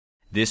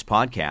This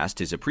podcast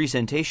is a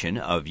presentation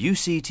of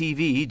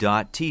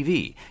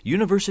UCTV.tv,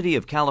 University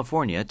of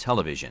California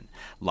Television.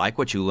 Like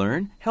what you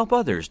learn? Help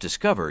others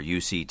discover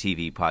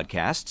UCTV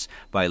podcasts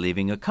by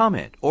leaving a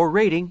comment or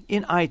rating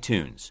in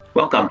iTunes.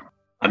 Welcome.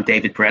 I'm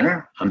David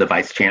Brenner. I'm the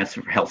Vice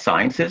Chancellor for Health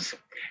Sciences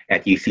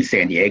at UC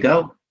San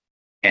Diego.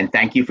 And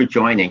thank you for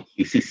joining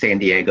UC San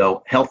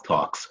Diego Health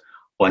Talks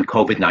on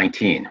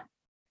COVID-19.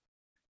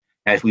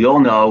 As we all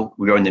know,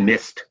 we are in the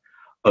midst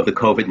of the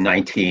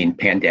COVID-19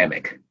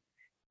 pandemic.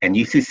 And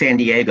UC San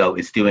Diego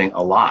is doing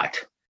a lot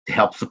to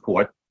help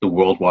support the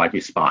worldwide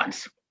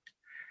response.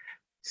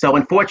 So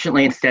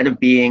unfortunately, instead of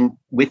being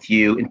with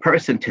you in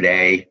person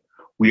today,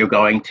 we are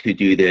going to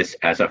do this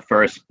as a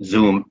first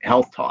Zoom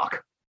health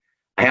talk.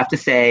 I have to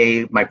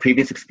say, my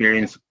previous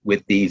experience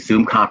with these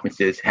Zoom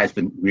conferences has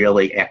been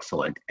really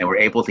excellent, and we're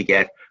able to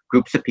get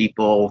groups of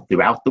people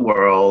throughout the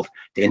world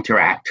to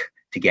interact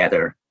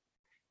together.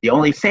 The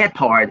only sad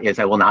part is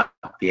I will not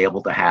be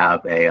able to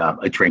have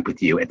a drink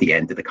with you at the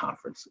end of the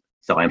conference.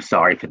 So I'm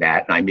sorry for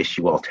that, and I miss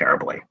you all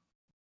terribly.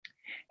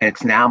 And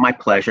it's now my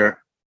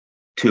pleasure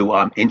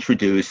to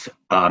introduce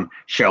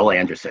Cheryl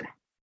Anderson.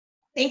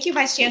 Thank you,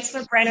 Vice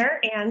Chancellor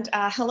Brenner, and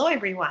hello,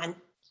 everyone.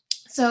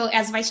 So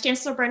as Vice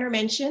Chancellor Brenner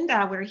mentioned,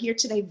 we're here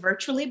today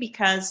virtually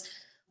because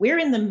we're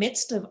in the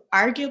midst of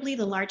arguably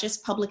the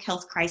largest public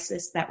health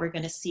crisis that we're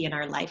going to see in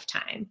our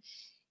lifetime.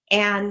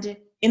 And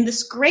in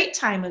this great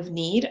time of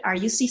need, our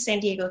UC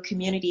San Diego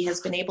community has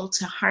been able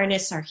to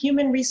harness our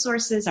human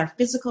resources, our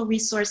physical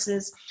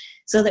resources,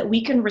 so that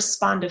we can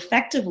respond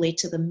effectively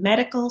to the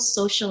medical,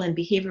 social, and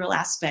behavioral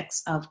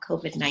aspects of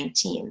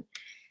COVID-19.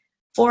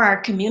 For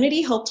our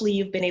community, hopefully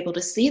you've been able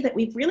to see that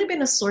we've really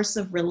been a source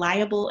of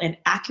reliable and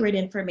accurate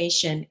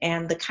information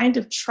and the kind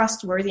of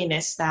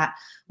trustworthiness that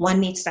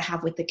one needs to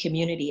have with the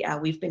community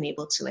we've been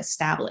able to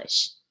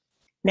establish.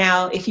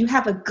 Now, if you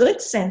have a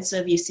good sense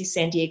of UC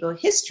San Diego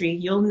history,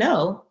 you'll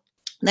know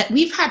that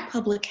we've had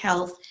public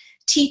health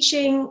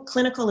teaching,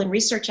 clinical, and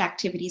research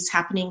activities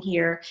happening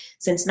here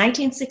since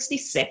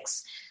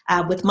 1966,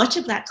 with much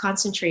of that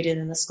concentrated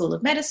in the School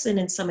of Medicine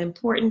and some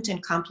important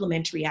and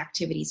complementary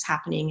activities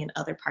happening in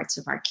other parts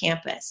of our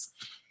campus.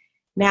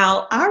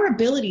 Now, our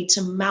ability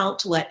to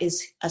mount what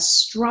is a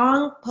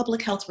strong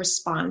public health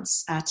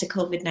response to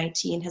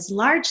COVID-19 has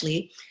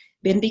largely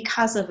been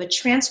because of a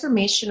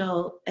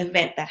transformational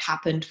event that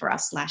happened for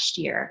us last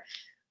year.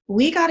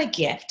 We got a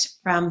gift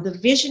from the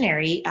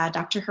visionary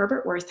Dr.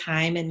 Herbert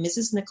Wertheim and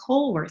Mrs.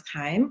 Nicole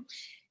Wertheim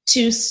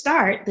to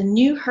start the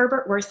new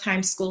Herbert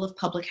Wertheim School of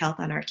Public Health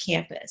on our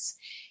campus.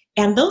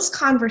 And those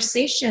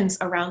conversations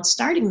around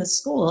starting the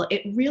school,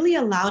 it really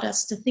allowed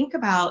us to think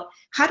about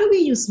how do we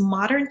use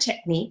modern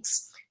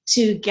techniques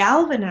to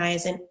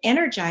galvanize and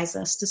energize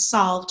us to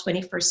solve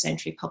 21st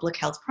century public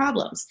health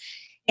problems.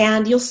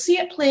 And you'll see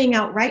it playing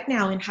out right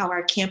now in how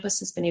our campus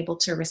has been able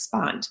to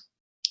respond.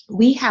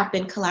 We have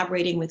been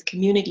collaborating with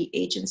community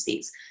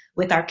agencies,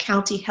 with our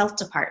county health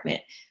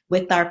department,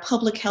 with our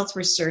public health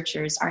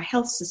researchers, our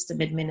health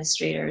system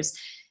administrators,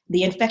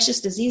 the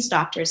infectious disease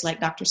doctors like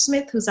Dr.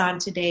 Smith, who's on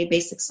today,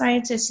 basic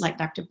scientists like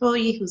Dr.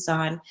 Boye, who's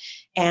on,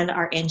 and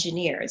our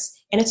engineers.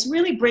 And it's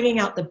really bringing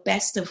out the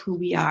best of who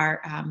we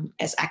are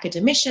as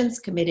academicians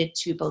committed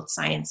to both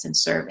science and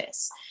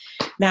service.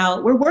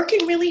 Now, we're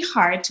working really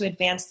hard to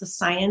advance the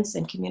science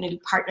and community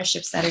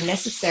partnerships that are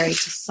necessary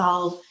to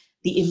solve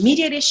the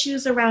immediate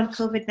issues around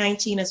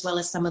COVID-19 as well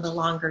as some of the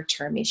longer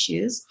term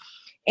issues.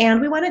 And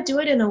we want to do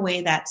it in a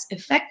way that's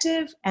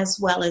effective as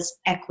well as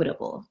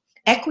equitable.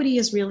 Equity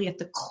is really at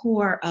the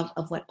core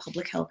of what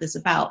public health is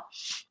about.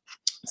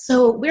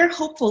 So we're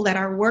hopeful that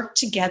our work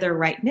together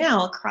right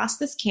now across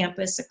this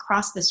campus,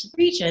 across this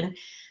region,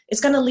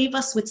 is going to leave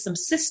us with some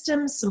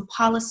systems, some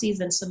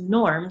policies, and some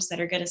norms that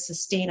are going to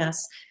sustain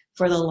us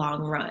for the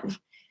long run.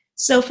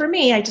 So for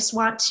me, I just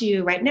want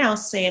to right now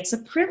say it's a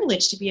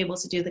privilege to be able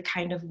to do the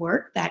kind of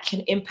work that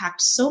can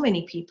impact so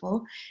many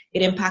people.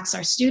 It impacts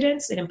our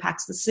students, it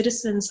impacts the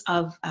citizens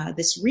of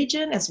this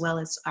region as well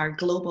as our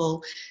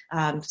global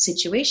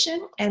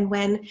situation. And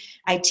when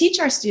I teach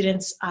our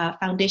students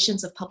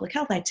foundations of public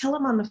health, I tell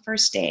them on the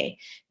first day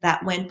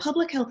that when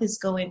public health is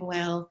going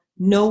well,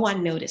 no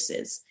one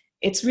notices.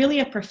 It's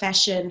really a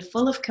profession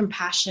full of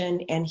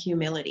compassion and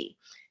humility.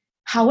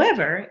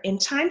 However, in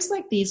times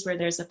like these where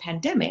there's a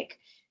pandemic,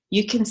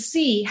 you can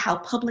see how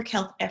public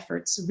health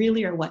efforts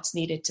really are what's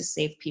needed to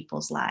save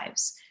people's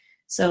lives.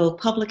 So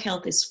public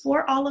health is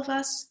for all of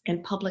us,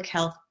 and public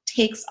health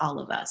takes all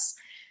of us.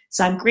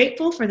 So I'm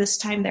grateful for this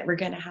time that we're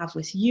going to have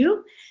with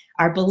you,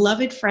 our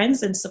beloved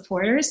friends and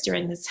supporters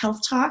during this health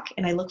talk,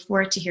 and I look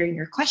forward to hearing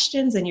your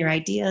questions and your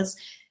ideas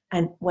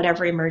and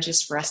whatever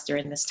emerges for us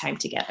during this time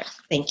together.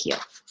 Thank you.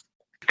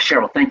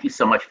 Cheryl, thank you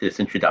so much for this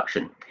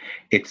introduction.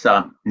 It's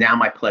now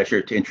my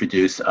pleasure to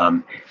introduce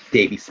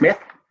Davey Smith,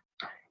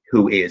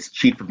 who is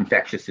Chief of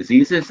Infectious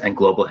Diseases and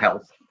Global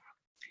Health.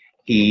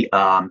 He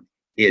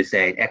is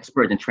an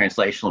expert in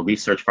translational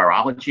research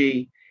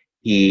virology.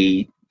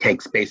 He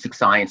takes basic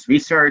science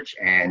research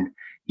and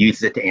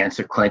uses it to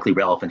answer clinically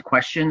relevant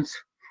questions.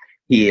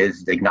 He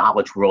is the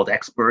acknowledged world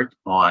expert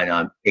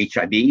on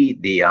HIV,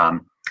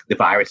 the the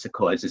virus that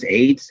causes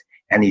AIDS.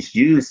 And he's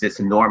used this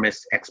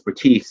enormous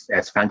expertise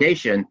as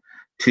foundation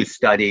to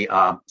study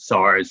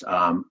SARS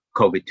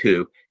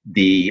CoV-2,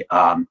 the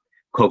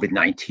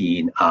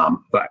COVID-19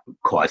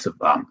 cause of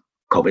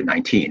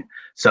COVID-19.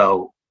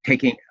 So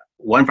taking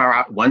one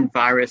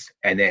virus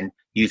and then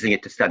using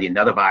it to study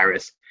another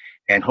virus,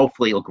 and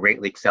hopefully it'll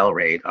greatly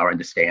accelerate our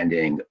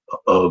understanding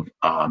of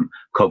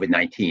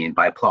COVID-19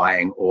 by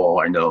applying all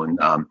our known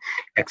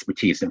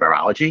expertise in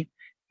virology.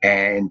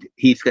 And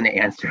he's going to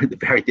answer the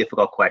very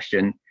difficult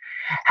question,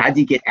 how do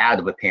you get out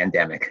of a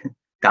pandemic?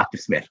 Dr.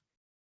 Smith.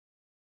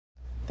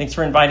 Thanks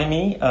for inviting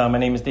me. My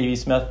name is Davey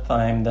Smith.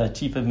 I'm the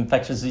Chief of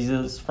Infectious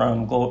Diseases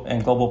from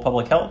Global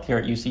Public Health here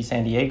at UC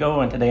San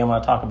Diego. And today I'm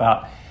going to talk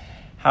about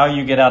how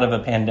you get out of a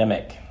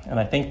pandemic. And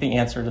I think the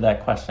answer to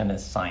that question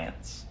is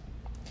science.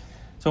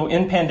 So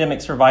in pandemic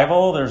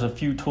survival, there's a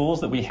few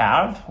tools that we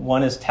have.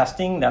 One is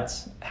testing.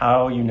 That's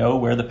how you know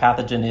where the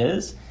pathogen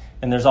is.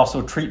 And there's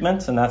also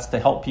treatments, and that's to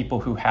help people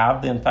who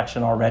have the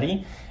infection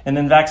already. And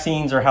then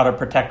vaccines are how to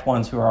protect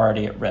ones who are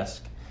already at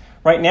risk.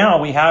 Right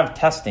now, we have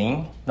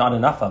testing, not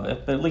enough of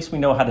it, but at least we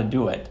know how to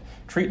do it.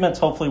 Treatments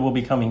hopefully will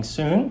be coming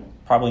soon,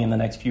 probably in the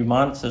next few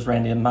months as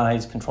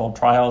randomized controlled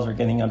trials are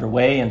getting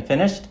underway and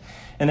finished.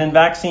 And then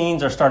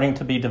vaccines are starting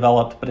to be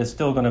developed, but it's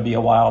still going to be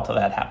a while till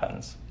that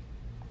happens.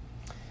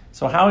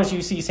 So how is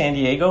UC San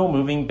Diego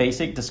moving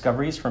basic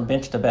discoveries from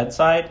bench to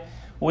bedside?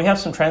 Well, we have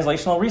some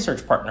translational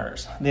research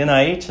partners. The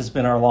NIH has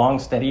been our long,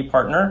 steady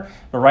partner,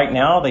 but right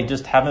now they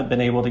just haven't been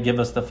able to give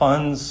us the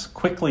funds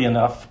quickly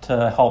enough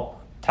to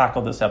help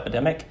tackle this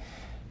epidemic.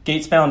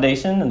 Gates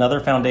Foundation and other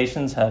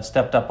foundations have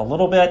stepped up a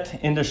little bit.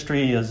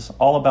 Industry is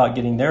all about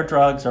getting their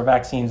drugs or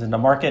vaccines into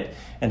market,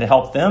 and to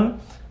help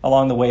them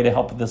along the way to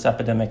help with this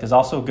epidemic is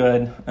also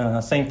good.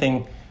 Same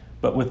thing,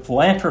 but with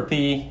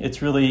philanthropy,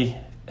 it's really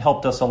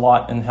helped us a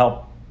lot and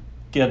helped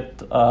get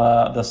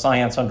the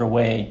science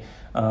underway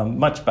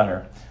much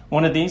better.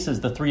 One of these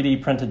is the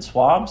 3D printed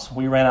swabs.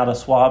 We ran out of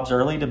swabs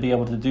early to be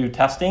able to do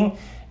testing,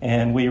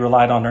 and we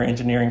relied on our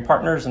engineering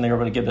partners, and they were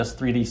able to give us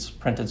 3D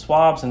printed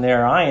swabs, and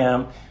there I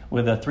am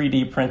with a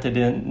 3D printed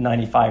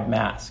N95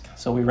 mask.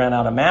 So we ran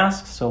out of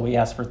masks, so we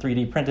asked for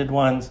 3D printed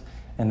ones,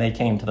 and they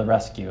came to the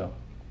rescue.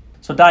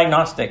 So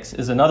diagnostics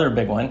is another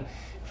big one.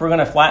 If we're going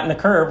to flatten the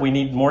curve, we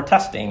need more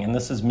testing, and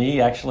this is me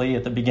actually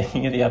at the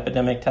beginning of the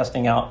epidemic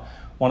testing out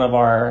one of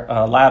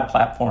our lab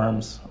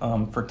platforms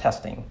for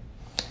testing.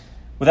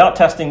 Without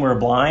testing, we're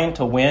blind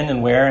to when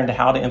and where and to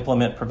how to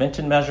implement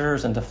prevention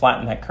measures and to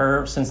flatten that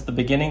curve. Since the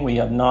beginning, we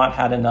have not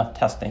had enough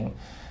testing.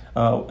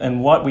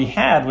 And what we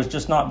had was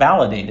just not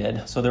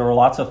validated. So there were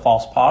lots of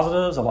false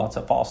positives and lots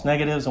of false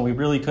negatives, and we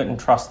really couldn't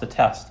trust the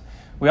test.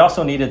 We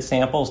also needed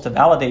samples to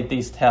validate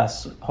these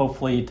tests,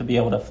 hopefully to be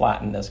able to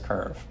flatten this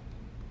curve.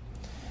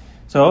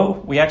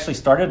 So we actually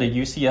started a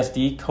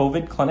UCSD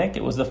COVID clinic.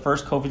 It was the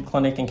first COVID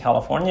clinic in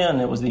California, and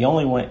it was the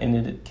only one, and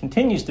it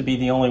continues to be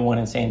the only one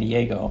in San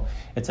Diego.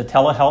 It's a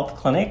telehealth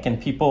clinic,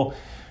 and people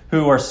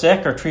who are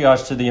sick are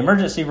triaged to the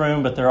emergency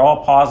room, but they're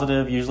all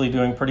positive, usually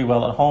doing pretty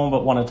well at home,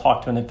 but want to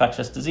talk to an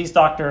infectious disease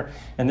doctor.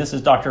 And this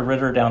is Dr.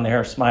 Ritter down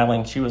there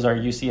smiling. She was our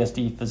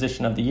UCSD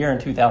Physician of the Year in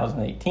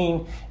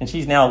 2018, and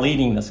she's now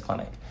leading this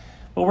clinic.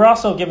 But we're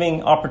also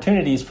giving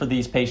opportunities for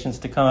these patients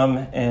to come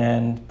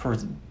and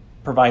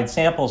provide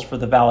samples for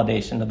the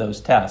validation of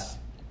those tests.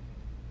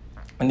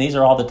 And these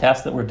are all the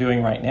tests that we're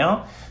doing right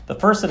now. The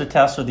first set of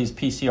tests are these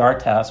PCR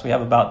tests. We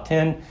have about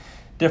 10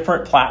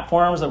 different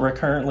platforms that we're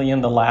currently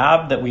in the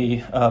lab that we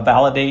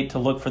validate to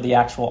look for the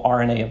actual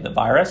RNA of the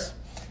virus.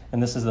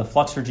 And this is the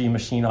Fluxergy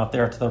machine off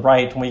there to the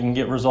right, and we can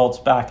get results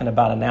back in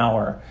about an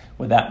hour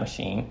with that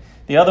machine.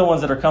 The other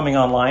ones that are coming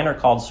online are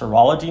called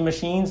serology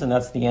machines, and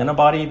that's the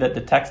antibody that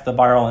detects the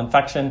viral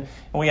infection.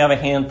 And we have a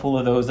handful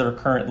of those that are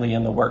currently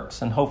in the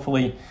works, and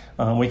hopefully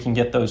we can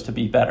get those to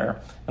be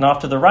better. And off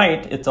to the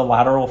right, it's a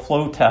lateral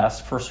flow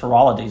test for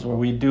serologies, where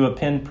we do a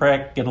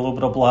pinprick, get a little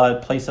bit of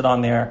blood, place it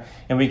on there,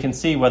 and we can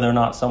see whether or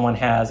not someone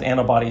has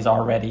antibodies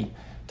already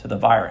to the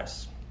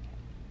virus.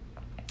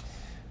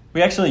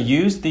 We actually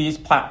used these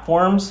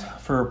platforms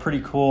for a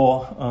pretty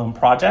cool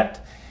project.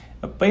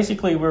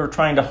 Basically, we were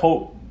trying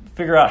to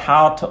figure out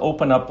how to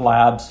open up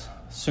labs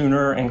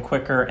sooner and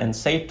quicker and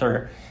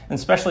safer, and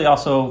especially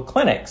also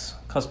clinics,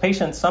 because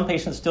some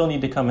patients still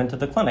need to come into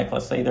the clinic.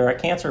 Let's say they're a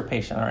cancer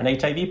patient or an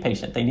HIV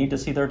patient. They need to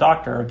see their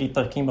doctor or get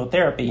their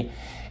chemotherapy.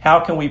 How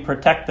can we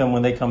protect them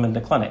when they come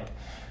into clinic?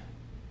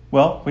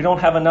 Well, we don't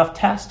have enough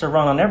tests to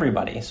run on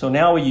everybody, so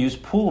now we use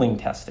pooling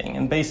testing.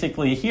 And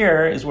basically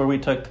here is where we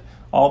took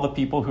all the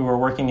people who were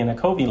working in a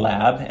COVID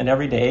lab, and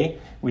every day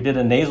we did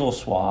a nasal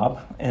swab,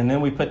 and then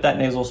we put that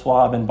nasal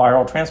swab in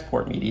viral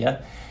transport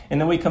media,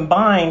 and then we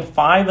combined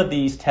 5 of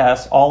these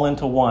tests all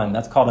into one.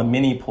 That's called a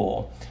mini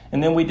pool.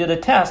 And then we did a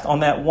test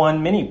on that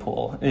one mini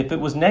pool. If it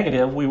was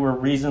negative, we were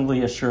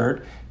reasonably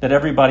assured that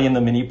everybody in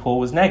the mini pool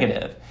was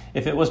negative.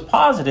 If it was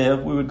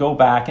positive, we would go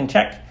back and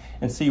check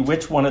and see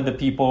which one of the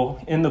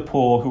people in the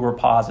pool who were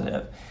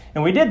positive.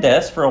 And we did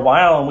this for a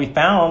while, and we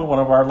found one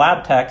of our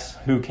lab techs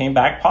who came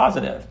back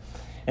positive.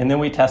 And then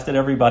we tested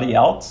everybody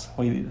else.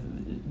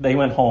 They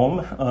went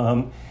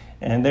home,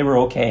 and they were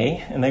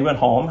okay, and they went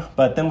home.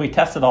 But then we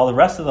tested all the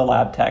rest of the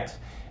lab techs,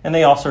 and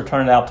they also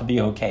turned out to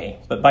be okay.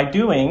 But by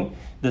doing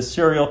this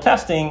serial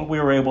testing, we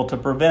were able to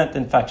prevent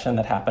infection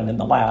that happened in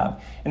the lab.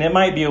 And it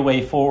might be a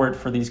way forward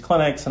for these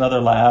clinics and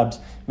other labs,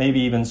 maybe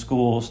even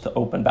schools, to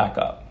open back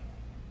up.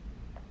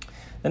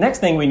 The next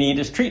thing we need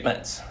is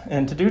treatments.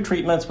 And to do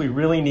treatments, we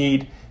really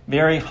need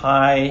very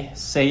high,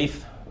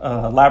 safe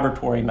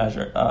laboratory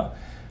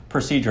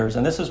procedures.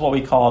 And this is what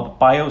we call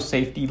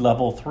biosafety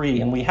level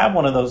 3. And we have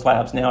one of those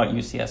labs now at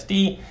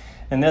UCSD.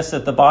 And this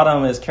at the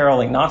bottom is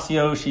Carol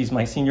Ignacio. She's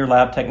my senior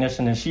lab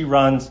technician, and she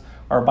runs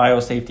our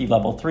biosafety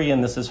level 3.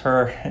 And this is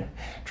her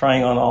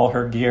trying on all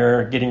her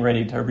gear, getting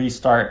ready to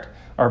restart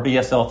our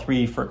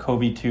BSL-3 for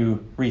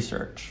COVID-2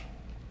 research.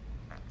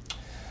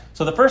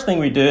 So the first thing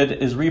we did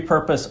is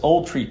repurpose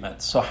old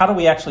treatments. So how do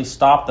we actually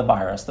stop the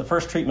virus? The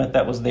first treatment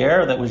that was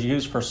there that was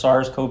used for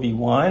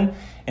SARS-CoV-1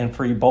 and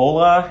for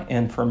Ebola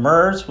and for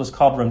MERS was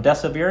called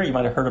remdesivir. You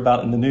might have heard about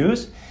it in the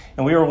news.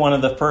 And we were one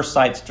of the first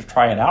sites to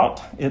try it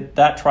out.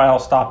 That trial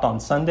stopped on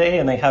Sunday,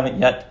 and they haven't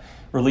yet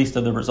released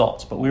the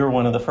results. But we were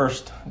one of the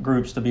first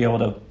groups to be able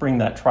to bring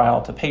that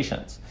trial to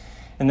patients.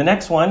 And the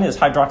next one is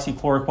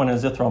hydroxychloroquine and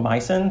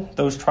azithromycin.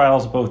 Those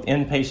trials, both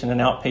inpatient and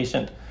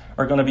outpatient,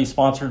 are going to be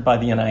sponsored by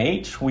the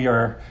NIH. We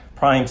are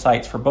prime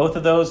sites for both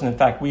of those, and in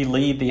fact, we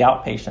lead the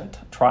outpatient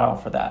trial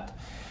for that.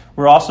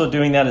 We're also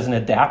doing that as an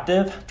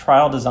adaptive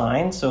trial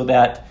design so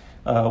that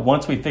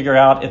once we figure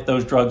out if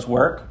those drugs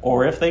work,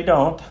 or if they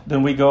don't,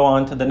 then we go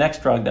on to the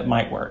next drug that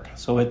might work.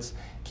 So it's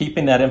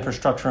keeping that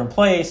infrastructure in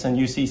place, and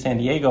UC San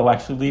Diego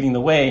actually leading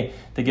the way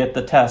to get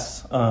the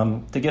tests,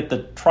 to get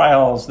the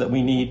trials that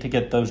we need to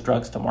get those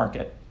drugs to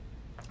market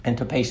and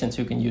to patients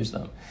who can use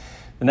them.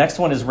 The next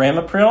one is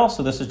Ramipril.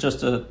 So this is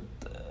just an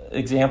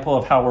example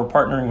of how we're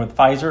partnering with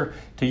Pfizer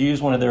to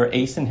use one of their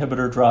ACE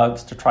inhibitor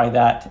drugs to try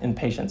that in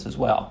patients as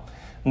well.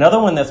 Another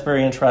one that's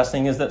very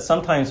interesting is that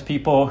sometimes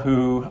people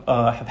who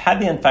have had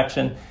the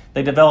infection,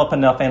 they develop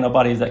enough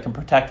antibodies that can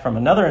protect from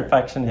another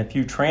infection. If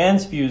you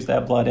transfuse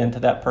that blood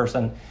into that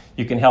person,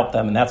 you can help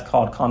them, and that's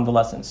called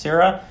convalescent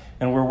sera,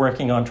 and we're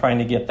working on trying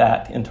to get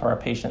that into our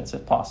patients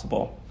if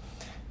possible.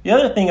 The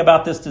other thing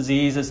about this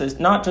disease is it's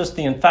not just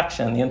the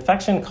infection. The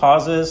infection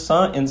causes,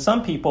 in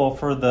some people,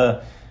 for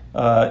the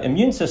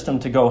immune system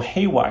to go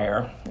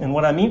haywire. And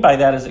what I mean by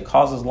that is it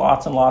causes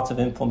lots and lots of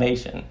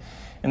inflammation.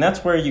 And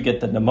that's where you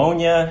get the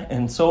pneumonia,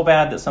 and so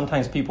bad that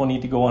sometimes people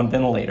need to go on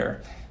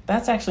ventilator.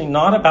 That's actually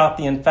not about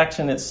the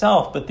infection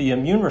itself, but the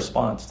immune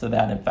response to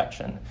that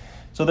infection.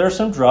 So there are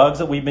some drugs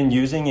that we've been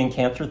using in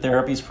cancer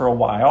therapies for a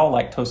while,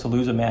 like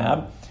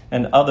tocilizumab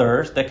and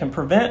others, that can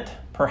prevent,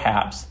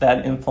 perhaps,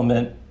 that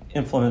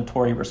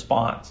inflammatory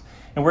response.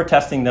 And we're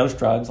testing those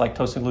drugs like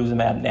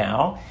tocilizumab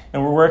now,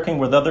 and we're working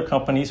with other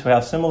companies who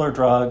have similar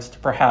drugs to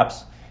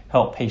perhaps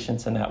help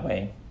patients in that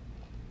way.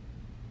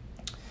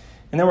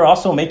 And then we're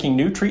also making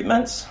new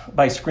treatments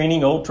by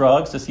screening old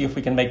drugs to see if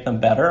we can make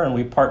them better, and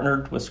we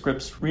partnered with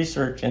Scripps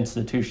Research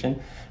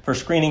Institution for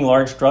screening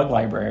large drug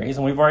libraries,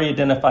 and we've already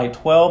identified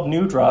 12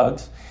 new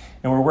drugs,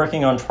 and we're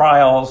working on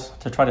trials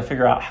to try to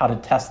figure out how to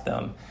test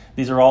them.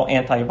 These are all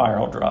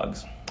antiviral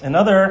drugs. And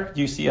other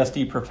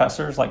UCSD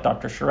professors like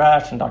Dr.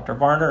 Suresh and Dr.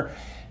 Varner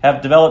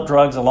have developed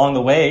drugs along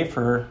the way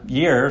for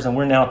years, and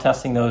we're now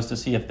testing those to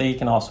see if they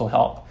can also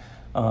help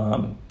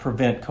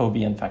prevent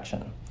COVID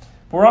infection.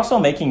 But we're also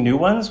making new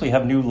ones. We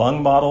have new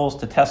lung models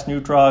to test new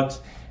drugs.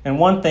 And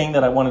one thing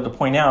that I wanted to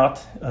point out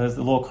is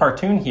the little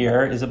cartoon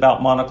here is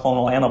about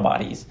monoclonal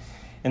antibodies.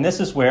 And this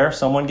is where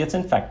someone gets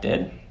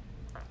infected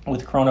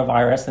with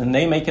coronavirus and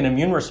they make an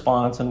immune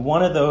response, and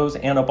one of those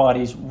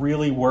antibodies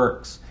really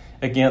works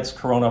against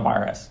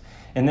coronavirus.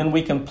 And then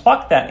we can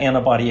pluck that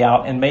antibody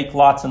out and make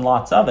lots and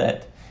lots of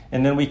it.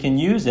 And then we can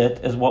use it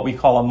as what we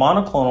call a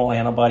monoclonal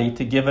antibody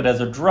to give it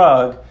as a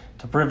drug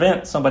to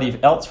prevent somebody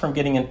else from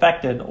getting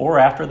infected, or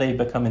after they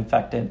become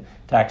infected,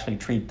 to actually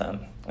treat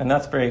them. And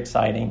that's very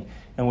exciting,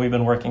 and we've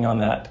been working on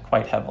that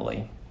quite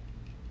heavily.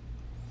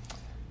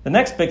 The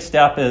next big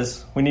step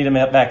is we need a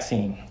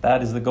vaccine.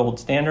 That is the gold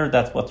standard.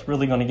 That's what's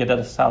really going to get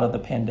us out of the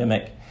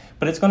pandemic.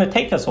 But it's going to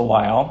take us a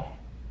while.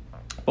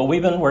 But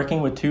we've been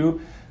working with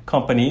two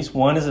companies.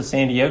 One is a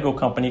San Diego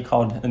company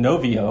called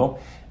Inovio,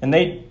 and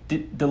they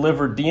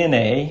deliver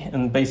DNA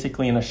and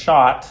basically in a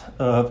shot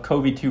of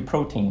COVID-2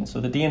 protein.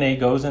 So the DNA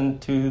goes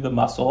into the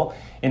muscle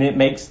and it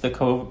makes the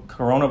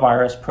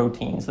coronavirus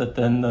proteins that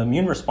then the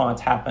immune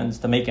response happens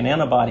to make an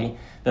antibody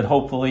that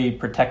hopefully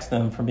protects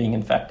them from being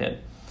infected.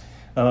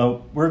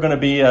 We're going to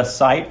be a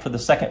site for the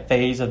second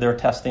phase of their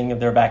testing of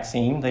their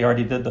vaccine. They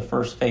already did the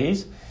first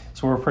phase,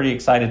 so we're pretty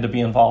excited to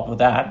be involved with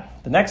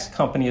that. The next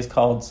company is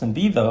called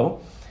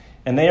Synvivo,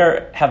 and they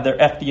have their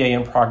FDA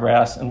in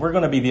progress, and we're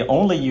going to be the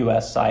only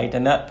U.S. site,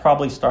 and that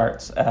probably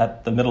starts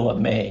at the middle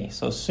of May,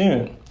 so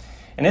soon.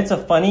 And it's a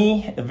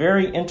funny,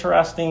 very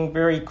interesting,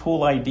 very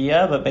cool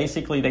idea, but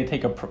basically they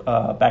take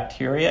a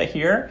bacteria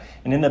here,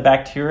 and in the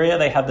bacteria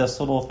they have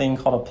this little thing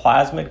called a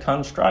plasmid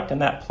construct,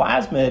 and that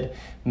plasmid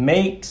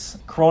makes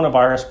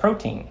coronavirus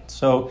protein.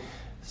 So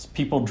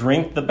People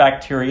drink the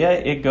bacteria,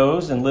 it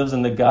goes and lives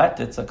in the gut.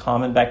 It's a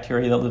common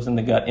bacteria that lives in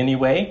the gut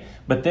anyway.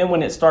 But then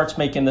when it starts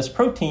making this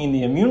protein,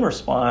 the immune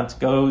response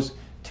goes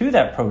to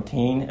that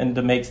protein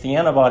and makes the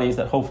antibodies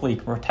that hopefully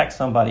can protect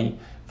somebody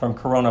from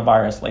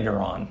coronavirus later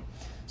on.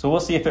 So we'll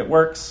see if it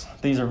works.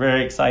 These are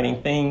very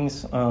exciting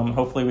things.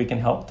 Hopefully we can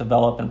help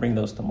develop and bring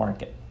those to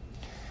market.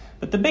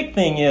 But the big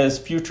thing is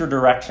future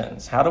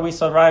directions. How do we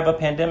survive a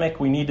pandemic?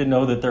 We need to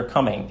know that they're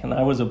coming. And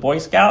I was a Boy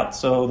Scout,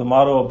 so the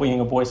motto of being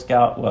a Boy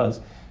Scout was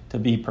to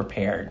be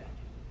prepared.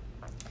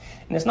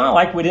 And it's not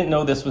like we didn't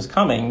know this was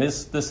coming.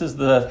 This is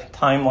the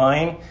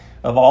timeline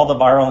of all the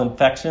viral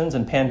infections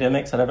and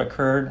pandemics that have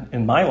occurred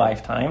in my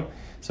lifetime.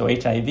 So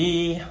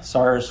HIV,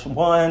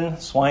 SARS-1,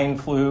 swine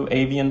flu,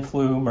 avian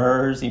flu,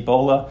 MERS,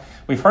 Ebola.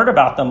 We've heard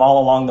about them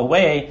all along the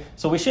way,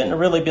 so we shouldn't have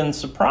really been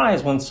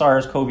surprised when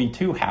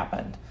SARS-CoV-2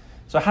 happened.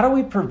 So how do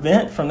we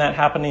prevent from that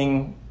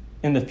happening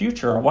in the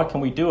future, or what can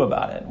we do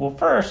about it? Well,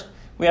 first,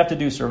 we have to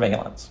do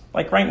surveillance.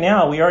 Like right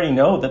now, we already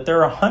know that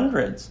there are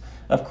hundreds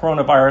of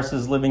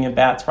coronaviruses living in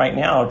bats right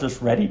now,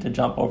 just ready to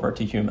jump over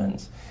to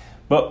humans.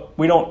 But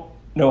we don't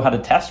know how to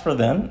test for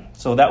them,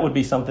 so that would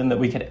be something that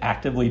we could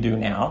actively do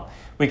now.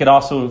 We could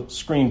also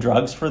screen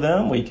drugs for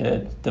them. We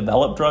could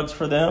develop drugs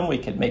for them. We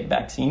could make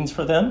vaccines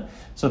for them.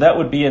 So that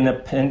would be in the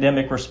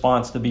pandemic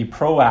response to be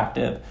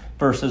proactive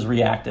versus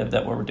reactive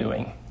that we're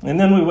doing. And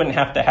then we wouldn't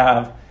have to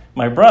have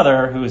my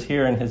brother, who is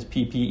here in his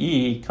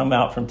PPE, come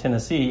out from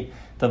Tennessee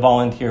to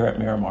volunteer at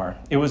Miramar.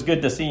 It was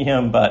good to see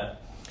him,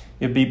 but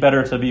it'd be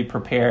better to be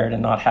prepared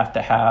and not have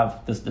to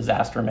have this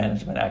disaster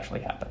management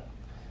actually happen.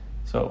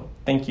 So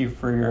thank you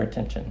for your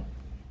attention.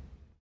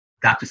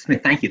 Dr.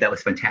 Smith, thank you. That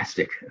was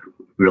fantastic.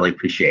 Really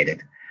appreciate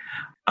it.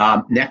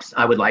 Next,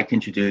 I would like to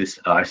introduce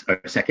our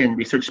second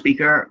research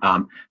speaker,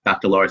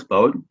 Dr. Lars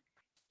Bode.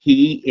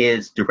 He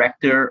is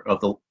director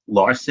of the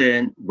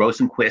Larsen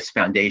Rosenquist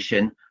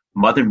Foundation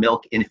Mother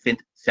Milk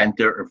Infant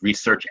Center of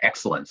Research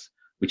Excellence,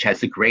 which has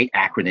the great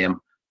acronym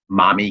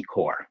MOMI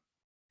Core.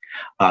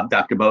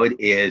 Dr. Bode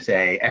is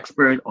an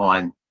expert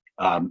on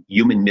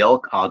human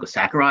milk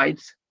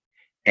oligosaccharides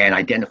and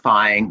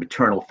identifying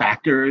maternal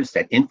factors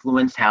that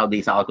influence how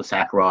these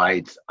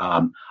oligosaccharides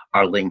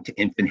are linked to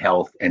infant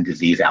health and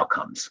disease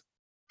outcomes.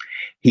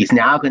 He's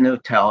now going to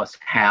tell us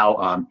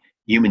how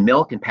human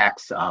milk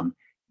impacts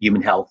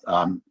human health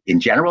in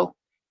general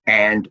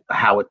and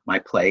how it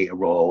might play a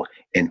role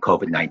in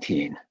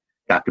COVID-19.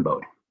 Dr.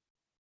 Bode.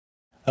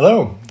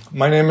 Hello,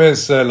 my name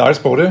is Lars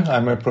Bode.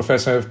 I'm a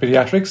professor of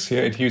pediatrics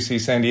here at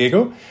UC San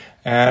Diego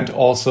and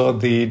also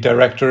the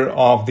director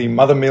of the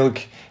Mother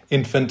Milk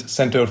Infant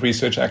Center of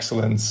Research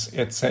Excellence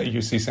at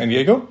UC San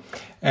Diego.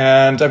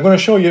 And I'm going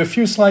to show you a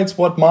few slides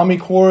what MOMI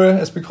Core,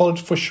 as we call it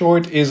for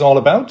short, is all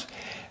about,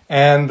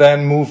 and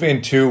then move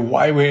into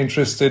why we're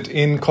interested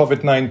in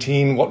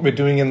COVID-19, what we're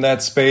doing in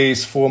that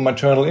space for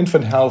maternal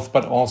infant health,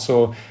 but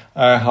also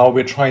how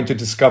we're trying to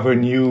discover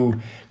new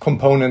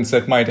components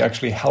that might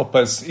actually help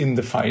us in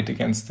the fight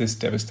against this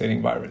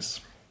devastating virus.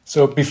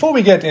 So before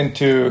we get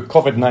into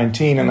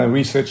COVID-19 and the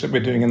research that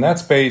we're doing in that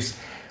space,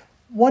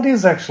 what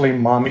is actually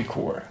MOMI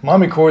Core?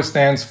 MOMI Core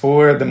stands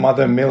for the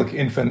Mother Milk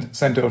Infant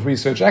Center of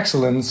Research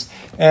Excellence.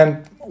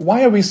 And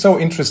why are we so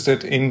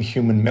interested in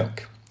human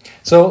milk?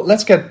 So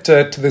let's get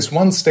to this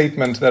one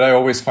statement that I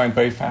always find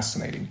very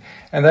fascinating.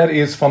 And that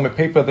is from a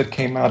paper that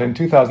came out in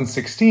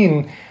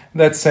 2016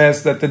 that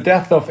says that the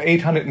death of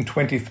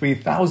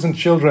 823,000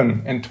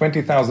 children and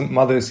 20,000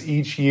 mothers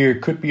each year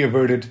could be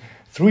averted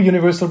through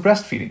universal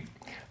breastfeeding,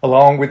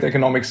 along with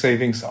economic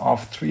savings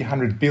of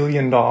 $300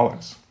 billion.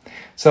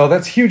 So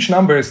that's huge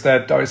numbers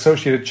that are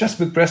associated just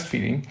with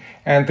breastfeeding.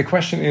 And the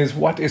question is,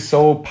 what is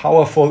so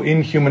powerful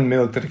in human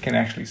milk that it can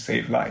actually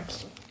save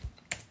lives?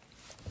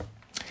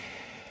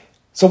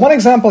 So one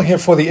example here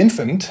for the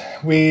infant,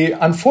 we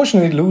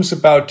unfortunately lose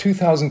about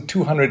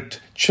 2,200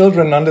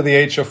 children under the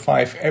age of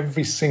 5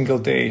 every single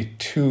day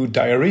to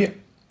diarrhea.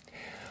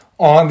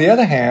 On the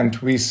other hand,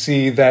 we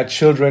see that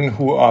children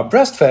who are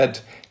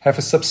breastfed have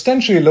a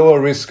substantially lower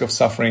risk of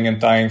suffering and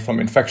dying from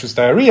infectious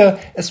diarrhea,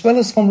 as well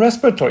as from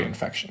respiratory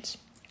infections.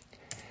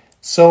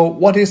 So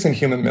what is in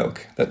human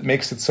milk that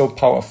makes it so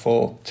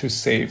powerful to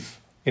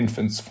save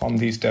infants from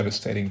these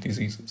devastating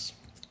diseases?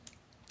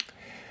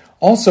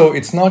 Also,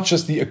 it's not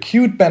just the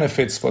acute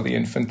benefits for the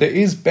infant. There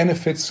is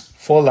benefits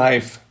for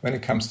life when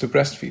it comes to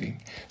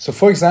breastfeeding. So,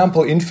 for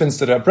example, infants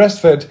that are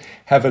breastfed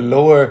have a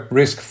lower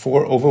risk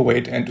for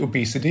overweight and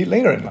obesity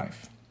later in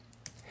life.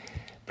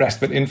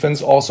 Breastfed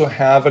infants also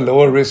have a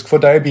lower risk for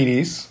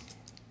diabetes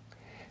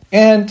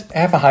and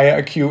have a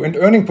higher IQ and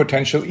earning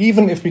potential,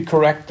 even if we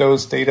correct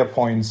those data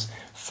points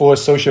for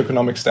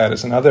socioeconomic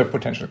status and other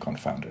potential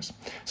confounders.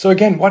 So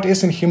again, what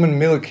is in human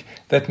milk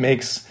that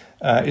makes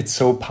it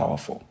so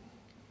powerful?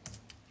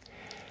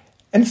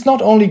 And it's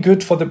not only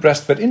good for the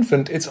breastfed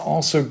infant, it's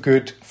also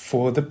good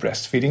for the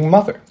breastfeeding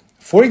mother.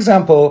 For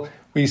example,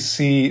 we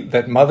see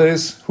that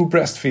mothers who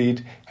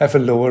breastfeed have a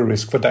lower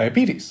risk for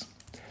diabetes,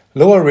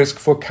 lower risk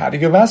for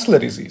cardiovascular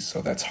disease,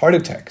 so that's heart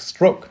attack,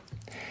 stroke.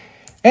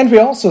 And we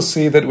also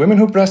see that women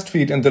who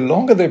breastfeed, and the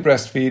longer they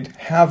breastfeed,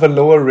 have a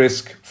lower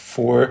risk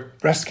for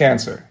breast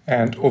cancer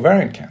and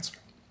ovarian cancer.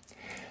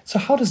 So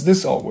how does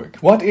this all work?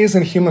 What is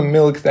in human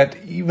milk that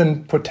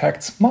even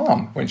protects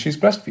mom when she's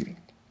breastfeeding?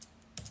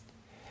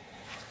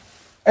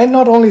 And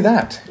not only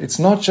that, it's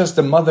not just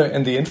the mother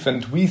and the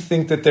infant. We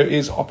think that there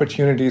is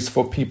opportunities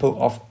for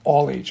people of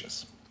all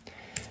ages.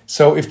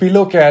 So if we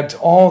look at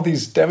all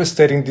these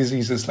devastating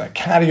diseases like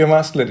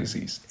cardiovascular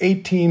disease,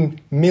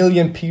 18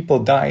 million people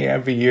die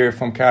every year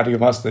from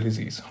cardiovascular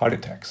disease, heart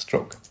attack,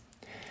 stroke,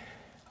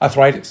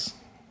 arthritis,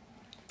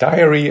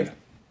 diarrhea.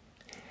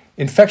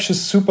 Infectious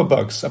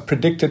superbugs are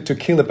predicted to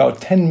kill about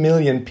 10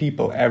 million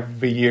people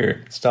every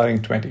year starting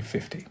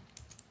 2050.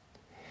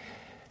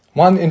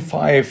 1 in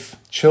 5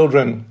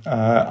 children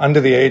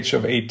under the age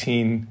of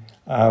 18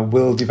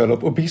 will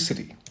develop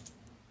obesity.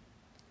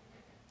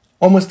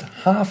 Almost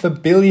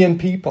 500 million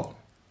people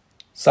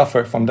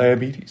suffer from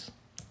diabetes.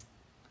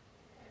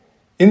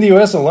 In the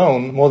US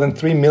alone, more than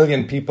 3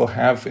 million people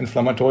have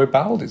inflammatory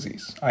bowel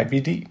disease,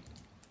 IBD.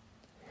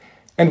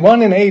 And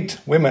 1 in 8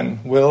 women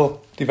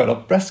will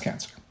develop breast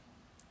cancer.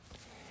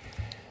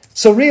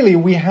 So really,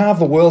 we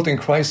have a world in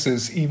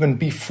crisis even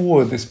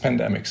before this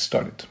pandemic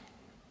started.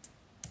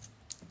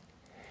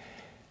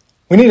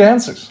 We need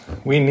answers.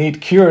 We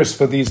need cures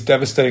for these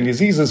devastating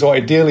diseases, or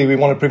ideally we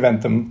want to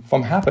prevent them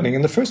from happening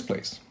in the first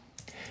place.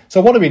 So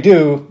what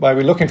do? While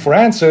we're looking for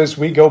answers,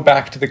 we go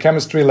back to the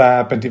chemistry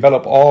lab and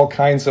develop all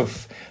kinds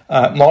of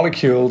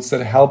molecules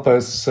that help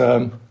us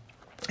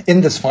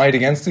in this fight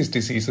against these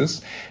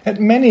diseases. And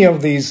many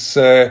of these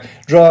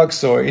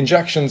drugs or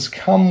injections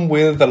come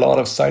with a lot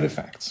of side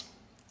effects.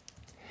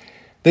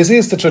 This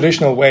is the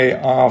traditional way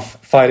of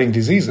fighting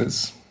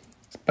diseases,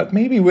 but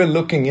maybe we're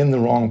looking in the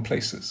wrong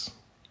places.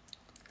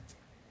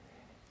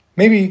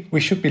 Maybe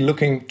we should be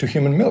looking to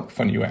human milk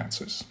for new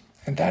answers.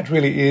 And that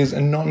really is a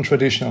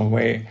non-traditional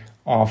way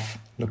of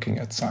looking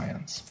at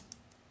science.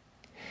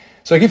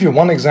 So I give you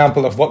one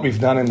example of what we've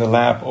done in the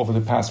lab over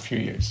the past few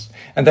years.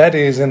 And that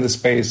is in the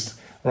space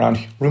around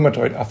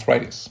rheumatoid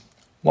arthritis.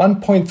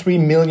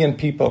 1.3 million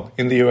people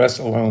in the US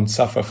alone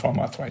suffer from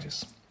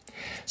arthritis.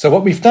 So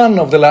what we've done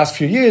over the last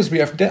few years, we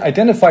have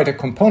identified a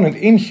component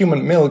in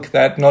human milk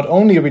that not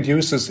only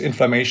reduces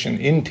inflammation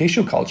in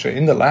tissue culture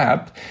in the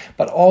lab,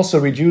 but also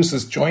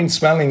reduces joint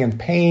swelling and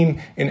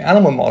pain in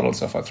animal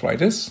models of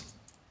arthritis,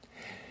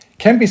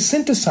 can be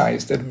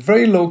synthesized at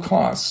very low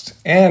cost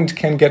and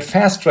can get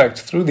fast-tracked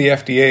through the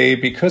FDA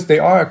because they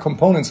are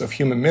components of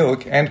human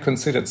milk and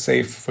considered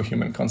safe for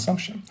human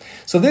consumption.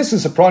 So this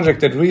is a project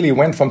that really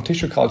went from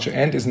tissue culture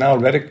and is now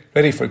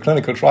ready for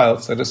clinical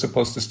trials that are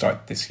supposed to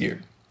start this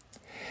year.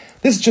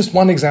 This is just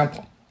one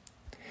example.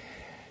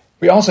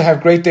 We also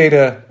have great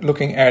data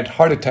looking at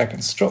heart attack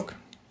and stroke.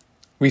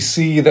 We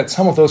see that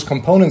some of those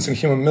components in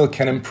human milk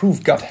can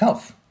improve gut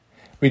health,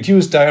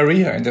 reduce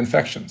diarrhea and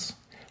infections,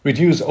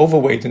 reduce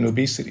overweight and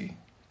obesity,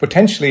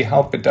 potentially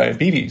help with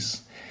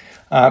diabetes,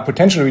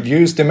 potentially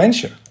reduce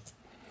dementia,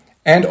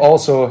 and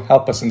also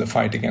help us in the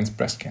fight against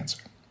breast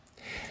cancer.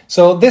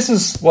 So this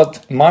is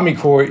what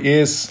Mommycorps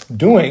is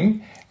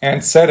doing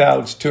and set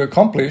out to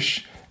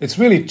accomplish. It's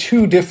really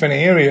 2 different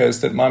areas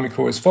that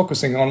Mommycorps is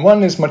focusing on.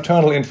 One is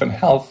maternal infant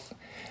health,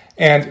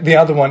 and the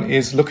other one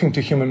is looking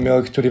to human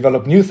milk to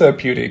develop new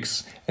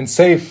therapeutics and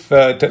safe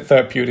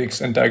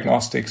therapeutics and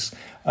diagnostics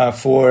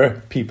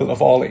for people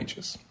of all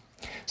ages.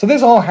 So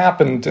this all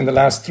happened in the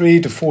last 3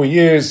 to 4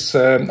 years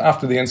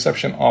after the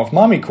inception of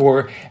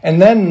Mommycorps,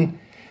 and then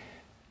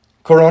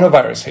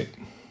coronavirus hit.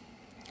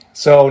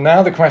 So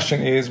now the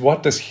question is,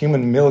 what does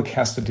human milk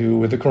has to do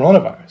with the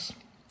coronavirus?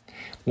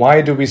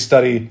 Why do we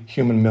study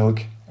human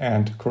milk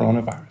and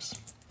coronavirus?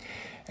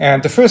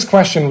 And the first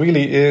question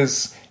really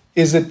is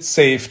it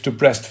safe to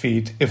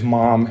breastfeed if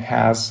mom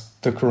has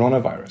the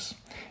coronavirus?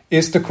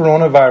 Is the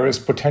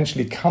coronavirus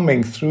potentially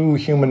coming through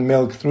human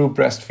milk, through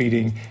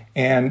breastfeeding,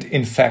 and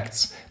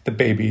infects the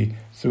baby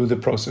through the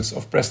process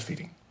of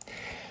breastfeeding?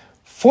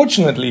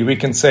 Fortunately, we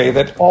can say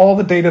that all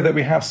the data that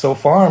we have so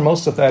far,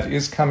 most of that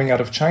is coming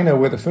out of China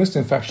where the first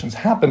infections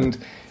happened,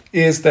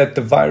 is that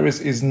the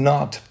virus is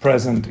not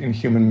present in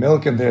human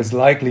milk and there's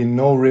likely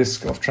no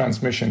risk of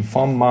transmission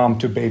from mom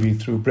to baby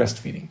through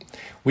breastfeeding.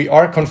 We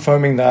are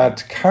confirming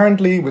that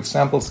currently with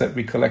samples that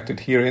we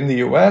collected here in the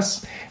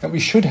US, and we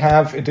should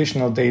have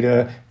additional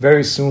data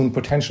very soon,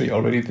 potentially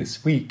already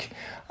this week.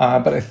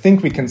 But I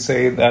think we can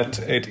say that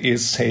it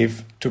is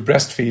safe to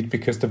breastfeed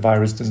because the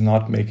virus does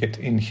not make it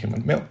in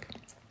human milk.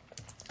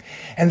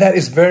 And that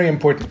is very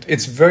important.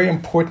 It's very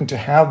important to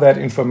have that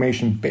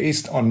information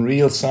based on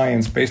real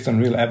science, based on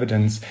real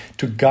evidence,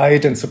 to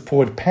guide and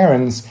support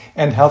parents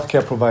and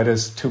healthcare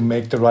providers to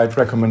make the right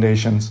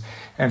recommendations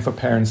and for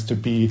parents to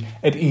be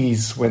at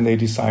ease when they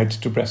decide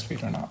to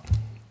breastfeed or not.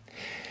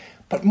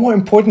 But more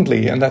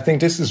importantly, and I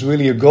think this is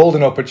really a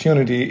golden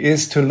opportunity,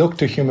 is to look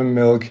to human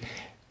milk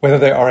whether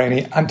there are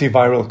any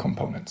antiviral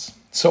components.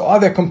 So are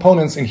there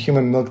components in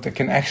human milk that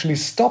can actually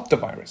stop the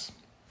virus?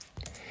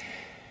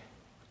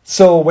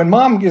 So when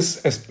mom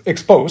is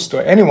exposed,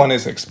 or anyone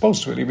is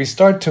exposed really, we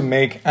start to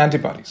make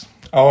antibodies.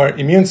 our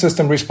immune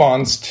system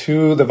responds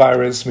to the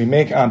virus, we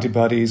make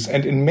antibodies,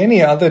 and in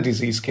many other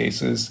disease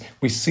cases,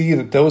 we see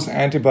that those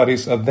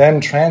antibodies are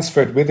then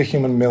transferred with the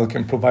human milk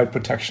and provide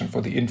protection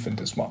for the infant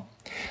as well.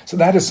 So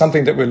that is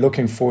something that we're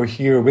looking for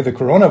here with the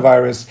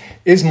coronavirus.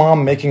 Is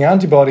mom making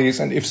antibodies?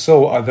 And if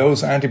so, are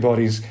those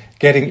antibodies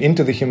getting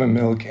into the human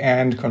milk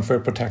and confer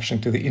protection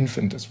to the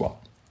infant as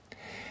well?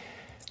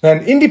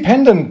 Then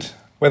independent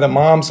whether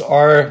moms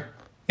are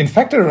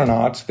infected or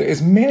not, there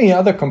is many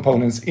other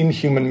components in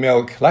human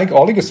milk, like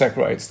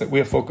oligosaccharides that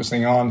we're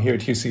focusing on here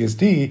at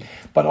UCSD,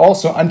 but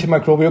also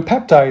antimicrobial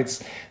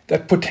peptides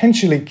that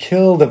potentially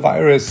kill the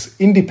virus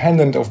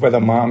independent of whether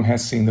mom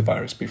has seen the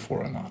virus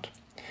before or not.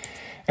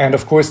 And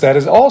of course, that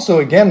is also,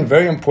 again,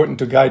 very important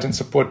to guide and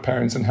support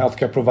parents and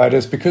healthcare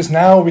providers, because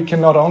now we can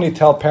not only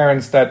tell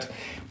parents that,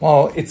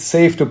 well, it's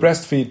safe to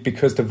breastfeed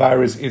because the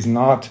virus is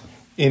not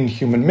in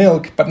human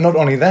milk, but not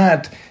only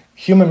that,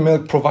 human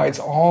milk provides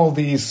all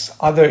these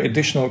other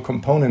additional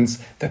components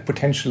that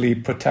potentially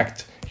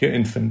protect your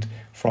infant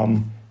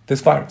from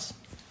this virus.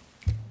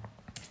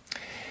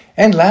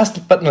 And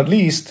last but not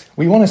least,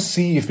 we want to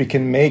see if we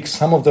can make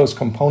some of those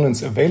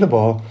components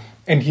available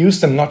and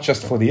use them not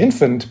just for the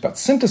infant, but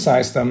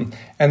synthesize them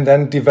and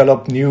then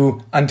develop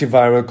new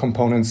antiviral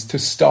components to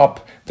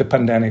stop the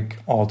pandemic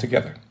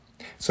altogether.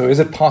 So is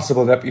it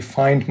possible that we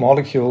find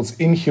molecules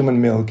in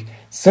human milk,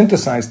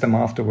 synthesize them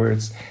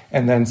afterwards,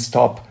 and then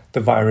stop the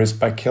virus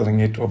by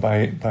killing it or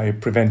by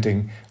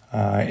preventing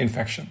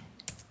infection?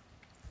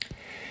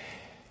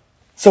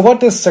 So what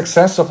does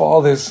success of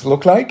all this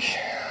look like?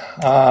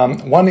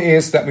 One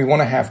is that we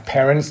want to have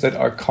parents that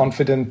are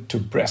confident to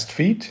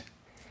breastfeed.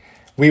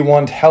 We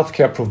want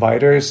healthcare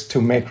providers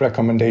to make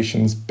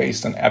recommendations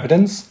based on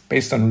evidence,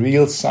 based on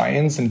real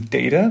science and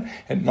data,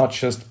 and not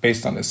just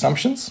based on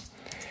assumptions.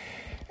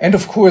 And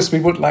of course,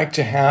 we would like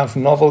to have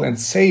novel and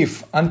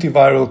safe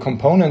antiviral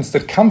components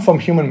that come from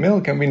human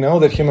milk. And we know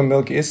that human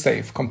milk is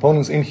safe.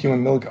 Components in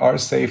human milk are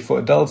safe for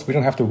adults. We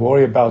don't have to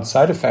worry about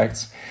side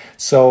effects.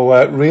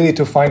 So really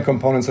to find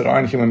components that are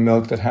in human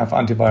milk that have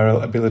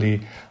antiviral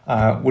ability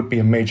would be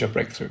a major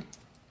breakthrough.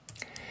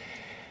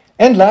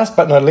 And last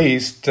but not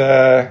least,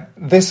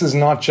 this is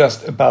not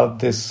just about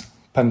this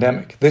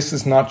pandemic. This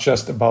is not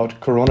just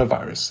about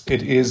coronavirus.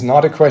 It is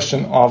not a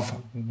question of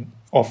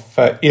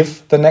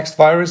if the next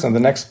virus and the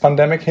next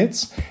pandemic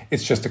hits,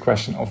 it's just a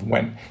question of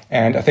when.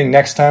 And I think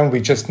next time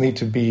we just need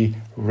to be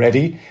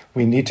ready.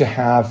 We need to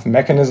have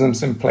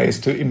mechanisms in place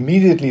to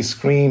immediately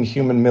screen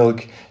human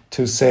milk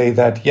to say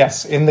that,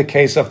 yes, in the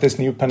case of this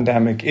new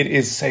pandemic, it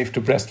is safe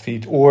to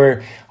breastfeed.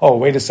 Or, oh,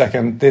 wait a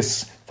second,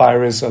 this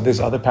virus or this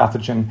other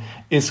pathogen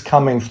is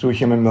coming through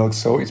human milk,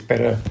 so it's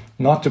better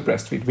not to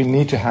breastfeed. We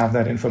need to have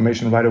that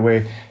information right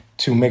away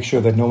to make sure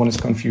that no one is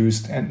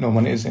confused and no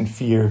one is in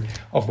fear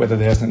of whether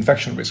there's an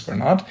infection risk or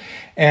not.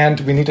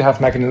 And we need to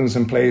have mechanisms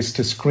in place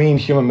to screen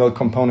human milk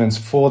components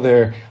for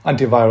their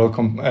antiviral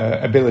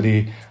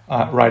ability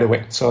right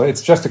away. So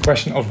it's just a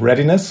question of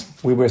readiness.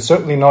 We were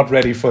certainly not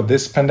ready for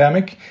this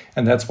pandemic,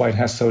 and that's why it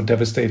has so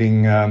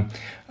devastating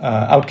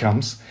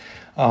outcomes.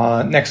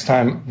 Next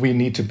time, we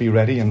need to be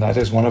ready, and that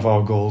is one of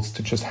our goals,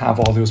 to just have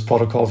all those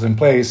protocols in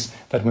place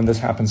that when this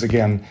happens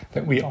again,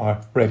 that we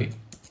are ready.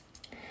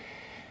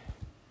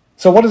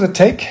 So what does it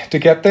take to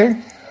get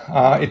there?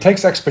 It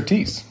takes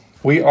expertise.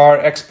 We are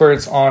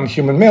experts on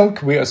human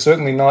milk. We are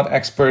certainly not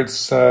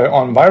experts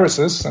on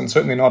viruses, and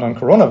certainly not on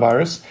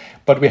coronavirus,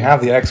 but we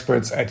have the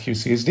experts at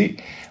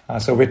UCSD.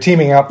 So we're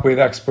teaming up with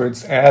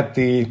experts at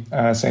the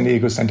San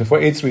Diego Center for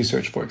AIDS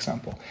Research, for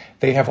example.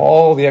 They have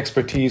all the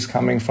expertise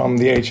coming from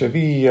the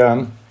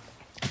HIV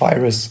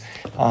virus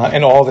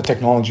and all the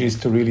technologies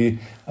to really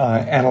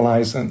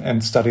analyze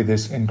and study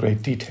this in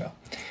great detail.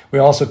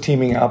 We're also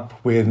teaming up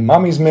with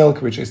Mommy's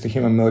Milk, which is the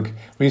human milk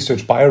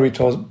research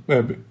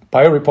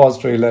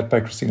biorepository led by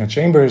Christina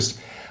Chambers.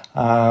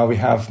 We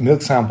have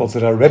milk samples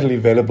that are readily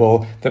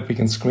available that we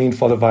can screen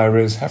for the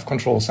virus, have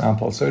control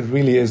samples. So it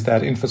really is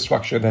that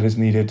infrastructure that is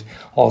needed.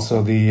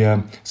 Also,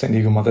 the San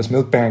Diego Mother's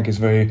Milk Bank is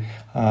very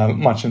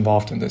much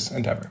involved in this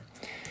endeavor.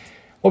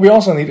 What we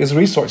also need is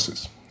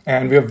resources.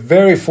 And we are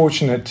very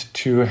fortunate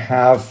to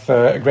have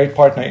a great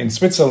partner in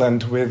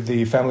Switzerland with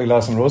the Family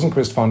Larsen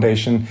Rosenquist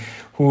Foundation,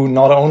 who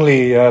not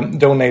only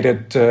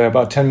donated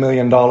about $10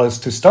 million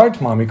to start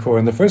Mommycore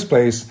in the first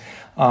place,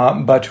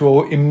 but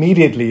who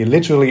immediately,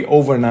 literally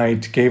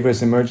overnight, gave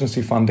us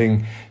emergency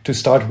funding to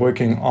start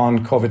working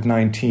on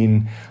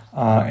COVID-19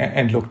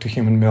 and look to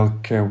human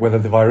milk, whether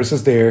the virus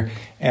is there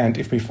and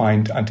if we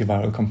find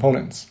antiviral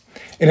components.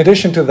 In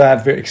addition to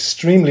that, we're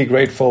extremely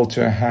grateful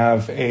to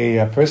have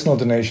a personal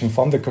donation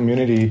from the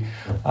community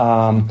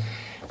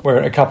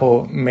where a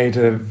couple made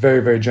a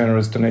very, very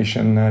generous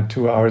donation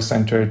to our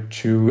center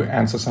to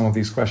answer some of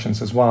these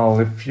questions as well.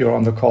 If you're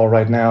on the call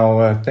right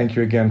now, thank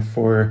you again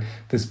for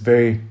this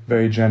very,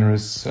 very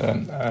generous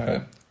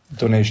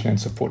donation in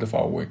support of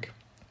our work.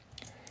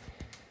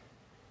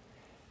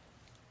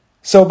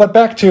 So, but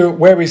back to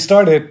where we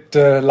started,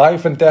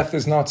 life and death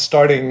is not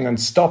starting and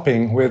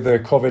stopping with the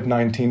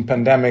COVID-19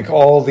 pandemic.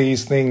 All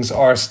these things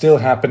are still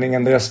happening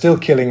and they are still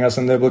killing us,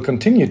 and they will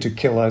continue to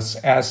kill us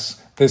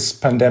as this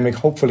pandemic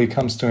hopefully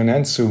comes to an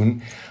end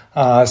soon.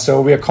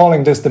 So we are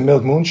calling this the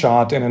Milk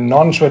Moonshot, in a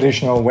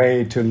non-traditional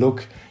way to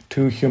look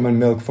to human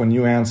milk for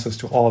new answers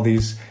to all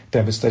these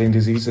devastating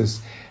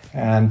diseases.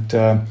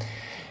 And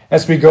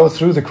as we go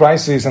through the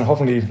crises and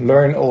hopefully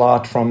learn a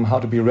lot from how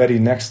to be ready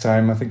next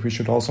time, I think we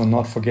should also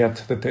not forget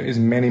that there is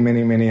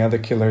many other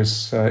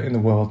killers in the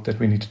world that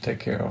we need to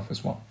take care of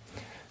as well.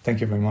 Thank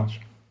you very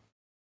much.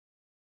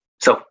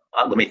 So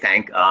let me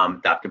thank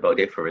Dr.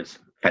 Bode for his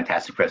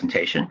fantastic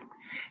presentation.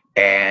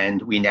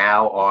 And we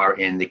now are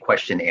in the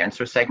question and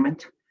answer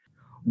segment.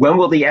 When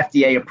will the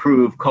FDA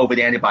approve COVID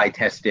antibody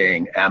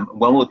testing?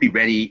 When will it be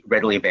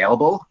readily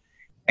available?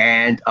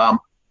 And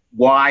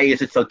why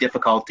is it so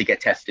difficult to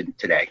get tested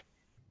today?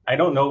 I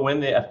don't know when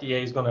the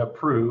FDA is going to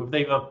approve.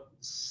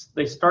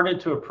 They started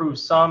to approve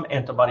some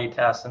antibody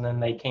tests, and then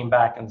they came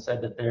back and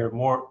said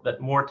that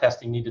more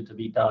testing needed to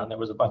be done. There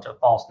was a bunch of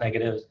false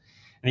negatives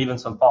and even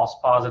some false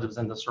positives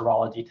in the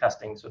serology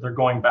testing. So they're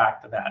going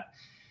back to that.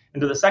 And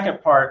to the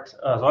second part,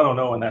 so I don't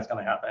know when that's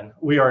going to happen.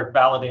 We are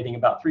validating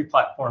about 3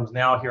 platforms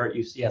now here at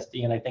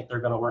UCSD, and I think they're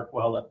going to work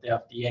well at the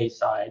FDA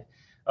side.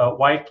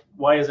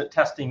 Why is it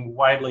testing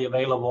widely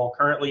available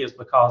currently is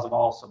because of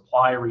all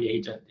supply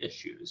reagent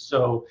issues.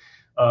 So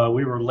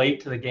we were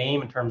late to the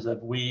game in terms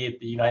of we at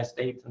the United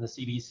States and the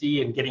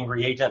CDC and getting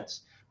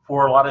reagents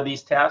for a lot of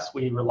these tests.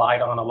 We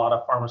relied on a lot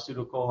of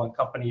pharmaceutical and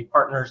company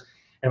partners.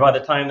 And by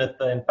the time that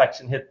the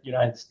infection hit the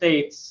United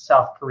States,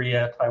 South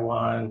Korea,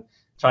 Taiwan,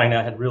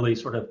 China had really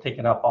sort of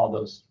taken up all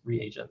those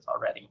reagents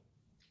already.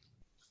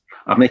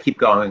 I'm going to keep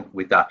going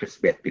with Dr.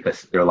 Smith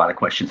because there are a lot of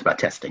questions about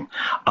testing.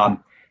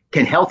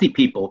 Can healthy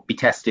people be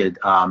tested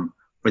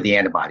for the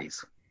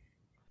antibodies?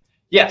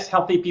 Yes,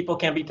 healthy people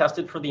can be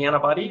tested for the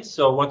antibodies.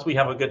 So once we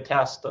have a good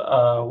test,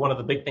 one of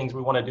the big things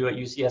we want to do at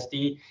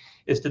UCSD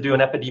is to do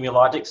an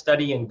epidemiologic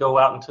study and go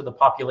out into the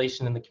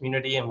population in the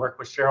community and work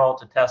with Cheryl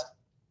to test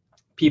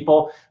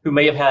people who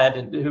may have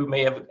had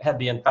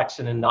the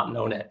infection and not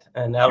known it.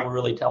 And that will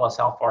really tell us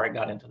how far it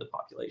got into the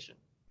population.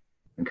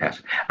 Okay.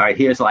 All right,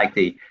 here's like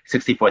the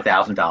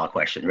 $64,000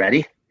 question.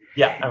 Ready?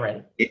 Yeah, I'm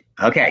ready.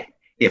 Okay.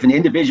 If an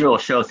individual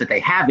shows that they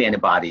have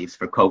antibodies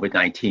for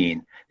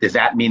COVID-19, does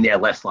that mean they're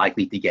less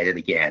likely to get it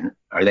again?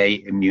 Are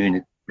they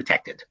immune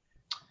protected?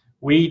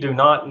 We do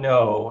not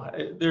know.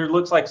 There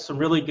looks like some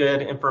really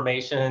good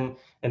information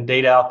and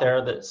data out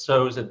there that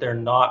shows that they're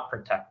not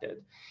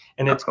protected.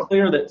 And it's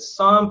clear that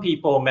some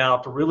people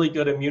mount a really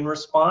good immune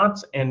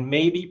response and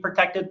may be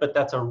protected, but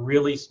that's a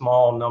really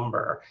small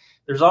number.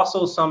 There's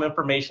also some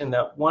information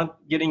that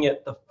getting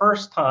it the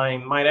first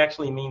time might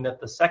actually mean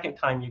that the second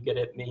time you get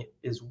it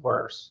is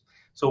worse.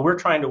 So we're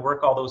trying to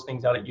work all those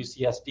things out at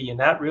UCSD, and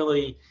that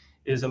really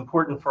is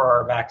important for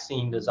our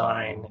vaccine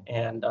design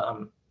and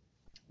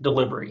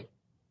delivery.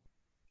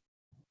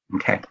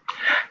 Okay.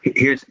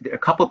 Here's a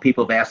couple of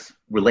people have asked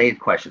related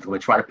questions. I'm going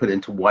to try to put it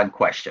into one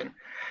question.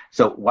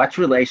 So what's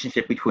the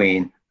relationship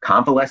between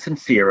convalescent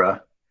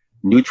sera,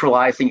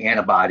 neutralizing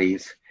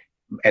antibodies,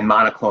 and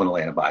monoclonal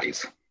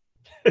antibodies?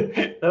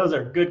 Those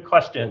are good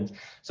questions.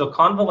 So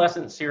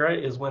convalescent sera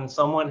is when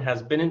someone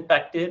has been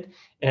infected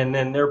and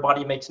then their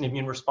body makes an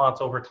immune response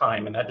over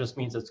time. And that just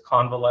means it's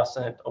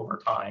convalescent over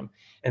time.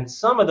 And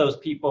some of those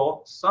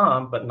people,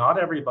 but not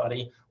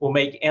everybody, will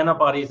make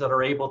antibodies that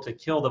are able to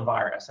kill the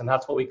virus. And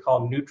that's what we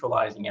call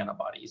neutralizing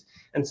antibodies.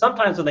 And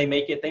sometimes when they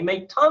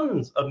make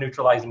tons of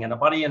neutralizing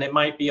antibody, and it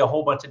might be a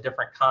whole bunch of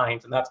different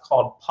kinds. And that's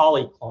called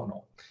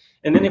polyclonal.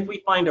 And then if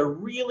we find a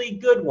really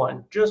good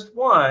one, just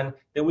one,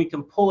 then we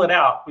can pull it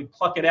out. We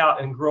pluck it out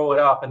and grow it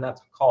up, and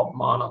that's called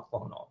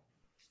monoclonal.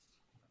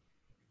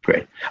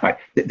 Great. All right.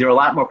 There are a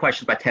lot more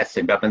questions about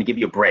testing, but I'm going to give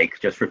you a break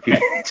just for a few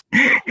minutes.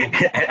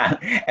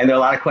 And there are a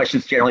lot of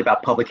questions generally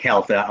about public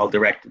health that I'll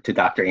direct to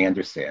Dr.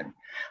 Anderson.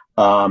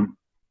 One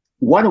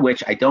of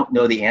which I don't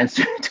know the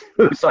answer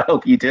to, so I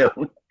hope you do.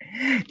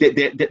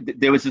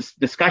 There was this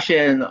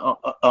discussion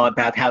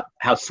about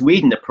how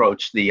Sweden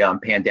approached the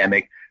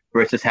pandemic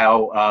versus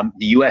how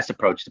the U.S.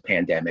 approached the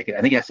pandemic. I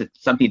think it has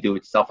something to do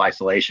with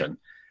self-isolation.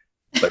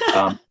 But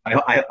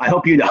I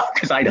hope you know,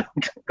 because I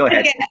don't. Go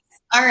ahead. Yes.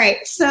 All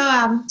right.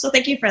 So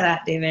thank you for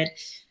that, David.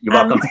 You're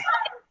welcome.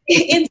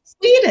 In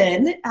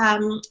Sweden,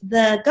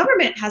 the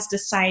government has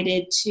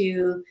decided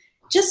to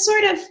just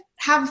sort of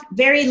have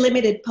very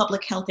limited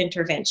public health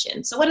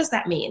intervention. So what does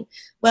that mean?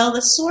 Well,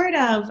 the sort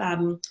of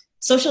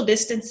social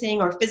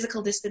distancing or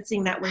physical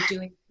distancing that we're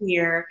doing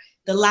here,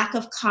 the lack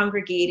of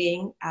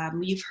congregating,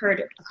 you've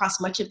heard across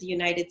much of the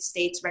United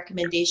States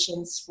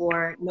recommendations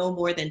for no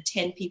more than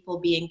 10 people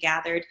being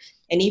gathered.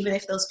 And even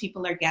if those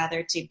people are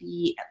gathered, to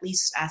be at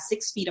least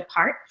 6 feet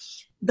apart.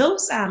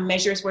 Those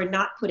measures were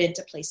not put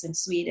into place in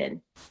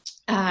Sweden.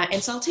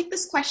 And so I'll take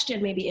this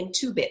question maybe in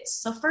 2 bits.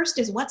 So first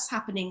is what's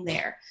happening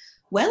there?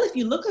 Well, if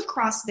you look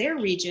across their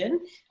region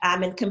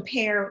and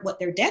compare what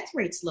their death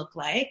rates look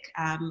like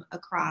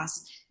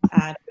across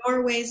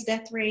Norway's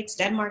death rates,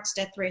 Denmark's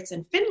death rates,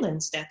 and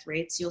Finland's death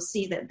rates, you'll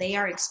see that they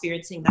are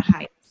experiencing the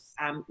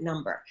highest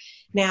number.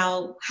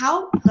 Now,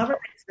 how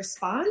governments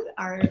respond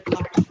are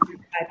largely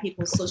by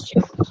people's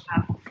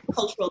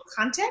socio-cultural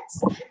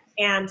context,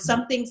 and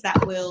some things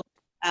that will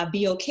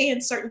be okay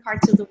in certain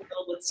parts of the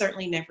world would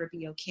certainly never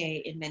be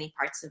okay in many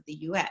parts of the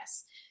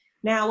US.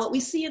 Now, what we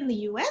see in the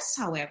US,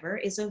 however,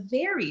 is a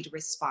varied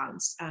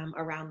response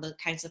around the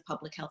kinds of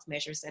public health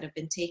measures that have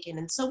been taken.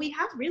 And so we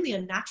have really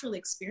a natural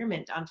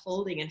experiment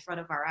unfolding in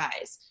front of our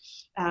eyes.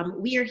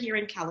 We are here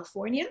in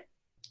California,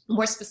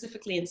 more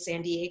specifically in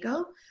San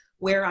Diego,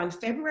 where on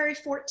February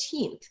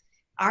 14th,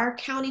 our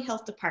county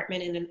health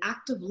department, in an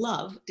act of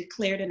love,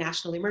 declared a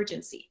national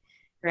emergency.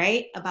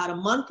 Right? About a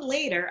month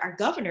later, our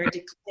governor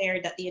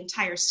declared that the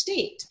entire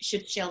state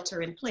should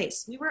shelter in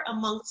place. We were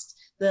amongst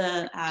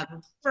the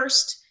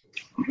first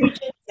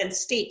regions and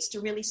states to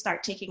really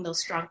start taking those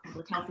strong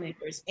public health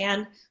measures.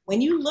 And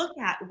when you look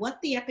at what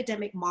the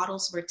epidemic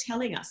models were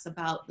telling us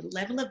about the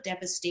level of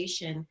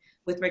devastation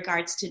with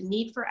regards to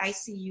need for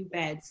ICU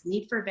beds,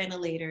 need for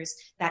ventilators,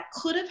 that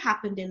could have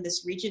happened in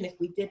this region if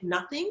we did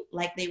nothing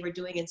like they were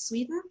doing in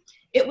Sweden,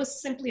 it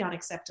was simply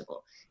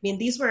unacceptable. I mean,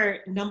 these were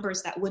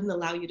numbers that wouldn't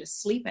allow you to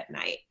sleep at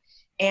night.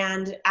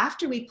 And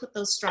after we put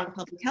those strong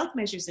public health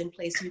measures in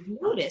place,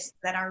 you've noticed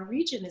that our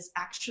region is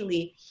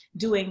actually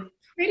doing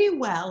pretty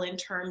well in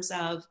terms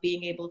of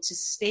being able to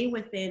stay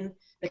within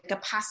the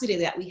capacity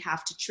that we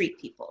have to treat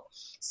people.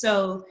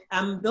 So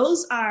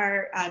those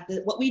are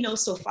what we know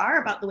so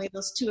far about the way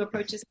those two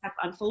approaches have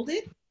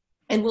unfolded.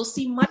 And we'll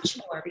see much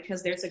more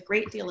because there's a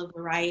great deal of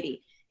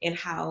variety in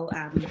how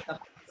governments have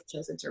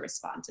chosen to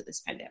respond to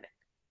this pandemic.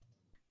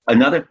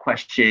 Another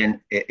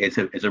question is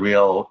a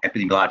real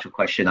epidemiological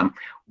question.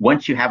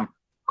 Once you have a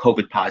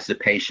COVID positive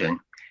patient,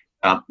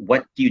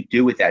 what do you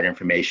do with that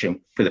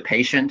information for the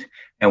patient?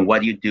 And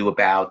what do you do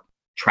about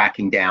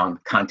tracking down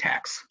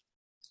contacts?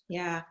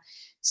 Yeah.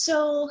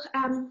 So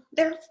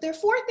there are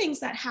four things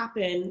that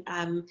happen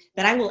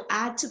that I will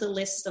add to the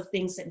list of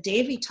things that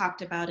Davey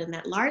talked about and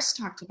that Lars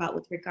talked about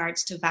with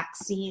regards to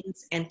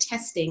vaccines and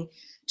testing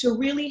to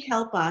really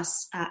help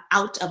us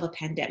out of a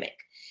pandemic.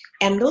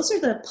 And those are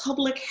the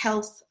public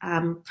health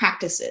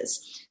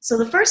practices. So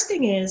the first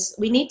thing is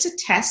we need to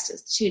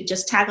test, to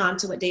just tag on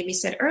to what Davey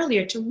said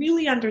earlier, to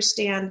really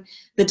understand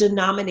the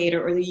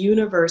denominator or the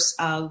universe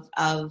of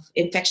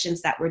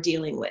infections that we're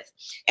dealing with.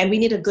 And we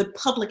need a good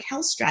public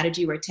health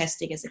strategy where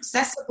testing is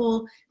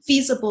accessible,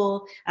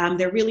 feasible.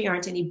 There really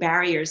aren't any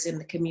barriers in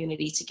the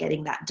community to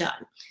getting that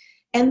done.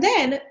 And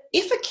then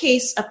if a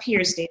case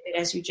appears, David,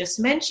 as you just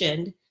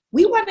mentioned,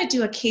 we want to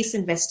do a case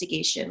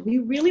investigation. We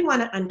really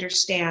want to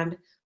understand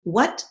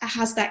what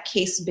has that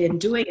case been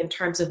doing in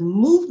terms of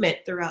movement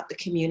throughout the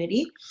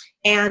community?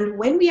 And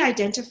when we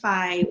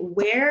identify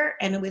where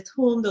and with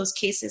whom those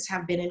cases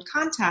have been in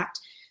contact,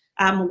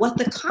 what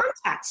the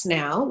contacts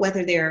now,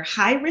 whether they're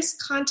high-risk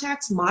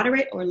contacts,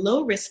 moderate or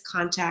low-risk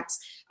contacts,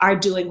 are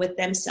doing with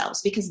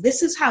themselves. Because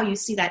this is how you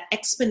see that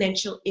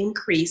exponential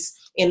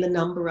increase in the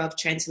number of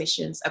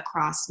transmissions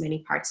across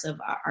many parts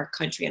of our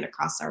country and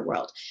across our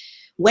world.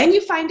 When you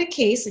find a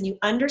case and you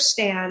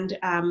understand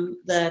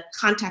the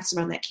contacts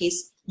around that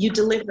case, you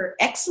deliver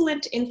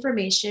excellent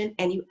information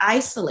and you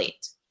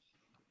isolate,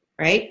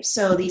 right?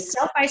 So the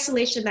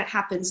self-isolation that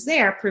happens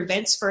there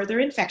prevents further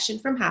infection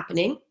from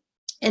happening.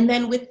 And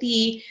then with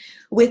the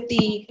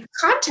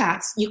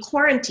contacts, you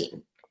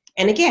quarantine.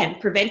 And again,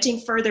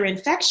 preventing further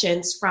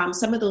infections from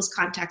some of those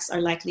contacts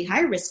are likely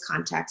high-risk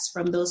contacts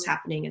from those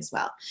happening as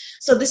well.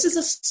 So this is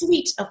a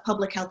suite of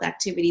public health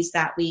activities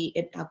that we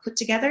put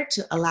together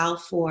to allow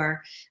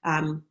for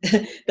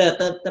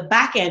the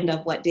back end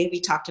of what Davey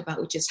talked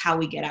about, which is how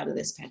we get out of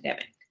this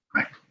pandemic.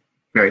 Right.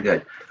 Very good.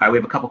 All right, we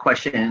have a couple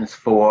questions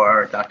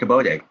for Dr.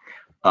 Bode.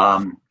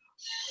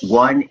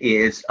 One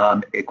is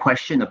a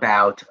question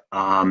about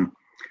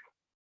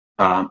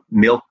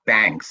milk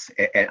banks,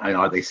 and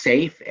are they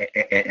safe,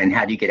 and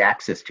how do you get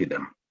access to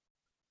them?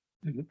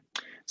 Mm-hmm.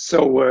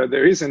 So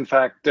there is, in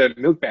fact,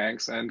 milk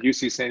banks, and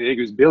UC San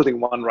Diego is building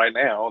one right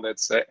now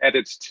that's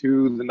added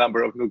to the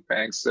number of milk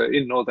banks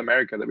in North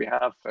America that we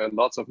have.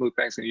 Lots of milk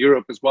banks in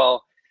Europe as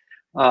well.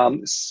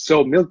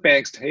 So milk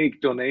banks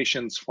take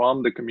donations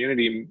from the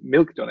community,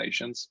 milk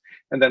donations,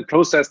 and then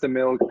process the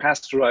milk,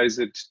 pasteurize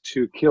it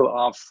to kill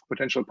off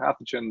potential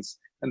pathogens,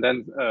 and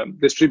then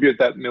distribute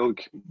that milk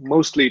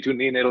mostly to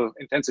neonatal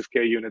intensive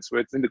care units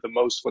where it's needed the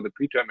most for the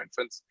preterm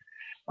infants.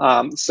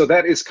 So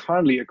that is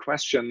currently a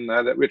question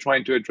that we're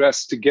trying to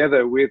address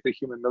together with the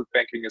Human Milk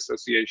Banking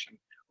Association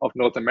of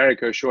North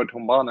America, short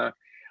HUMBANA,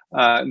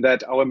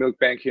 that our milk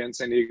bank here in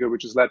San Diego,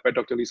 which is led by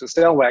Dr. Lisa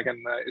Stellwagen,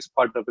 is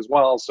part of as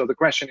well. So the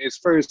question is,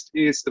 first,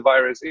 is the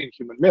virus in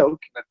human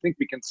milk? And I think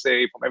we can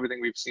say from everything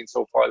we've seen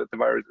so far that the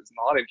virus is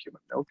not in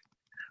human milk.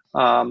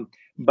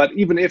 But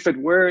even if it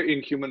were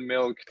in human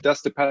milk,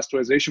 does the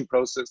pasteurization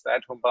process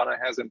that HUMBANA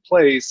has in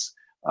place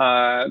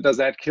does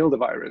that kill the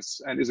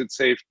virus? And is it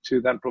safe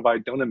to then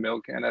provide donor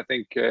milk? And I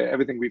think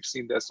everything we've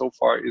seen there so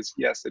far is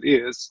yes, it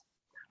is.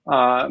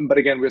 But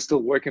again, we're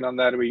still working on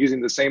that. We're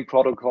using the same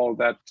protocol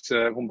that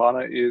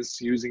Humana is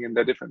using in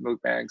their different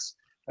milk banks,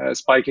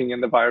 spiking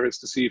in the virus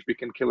to see if we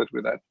can kill it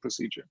with that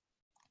procedure.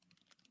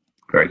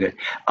 Very good.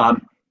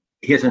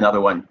 Here's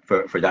another one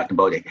for Dr.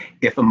 Bode.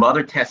 If a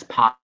mother tests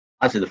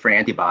positive for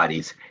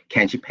antibodies,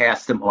 can she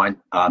pass them on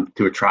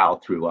to a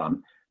trial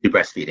through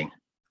breastfeeding?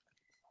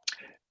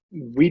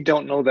 We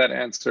don't know that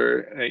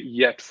answer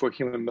yet for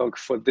human milk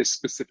for this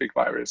specific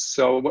virus.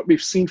 So what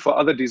we've seen for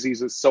other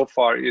diseases so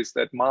far is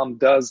that mom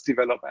does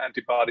develop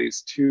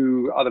antibodies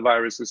to other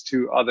viruses,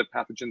 to other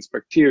pathogens,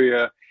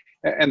 bacteria.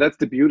 And that's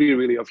the beauty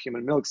really of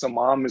human milk. So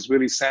mom is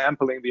really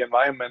sampling the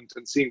environment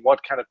and seeing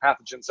what kind of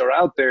pathogens are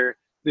out there.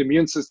 The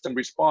immune system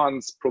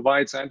responds,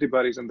 provides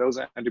antibodies, and those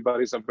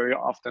antibodies are very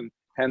often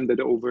handed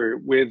over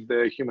with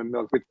the human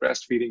milk, with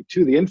breastfeeding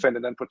to the infant,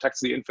 and then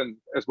protects the infant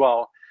as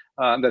well.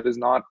 That is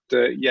not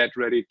yet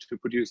ready to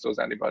produce those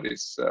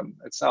antibodies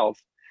itself.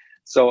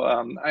 So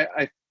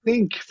I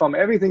think from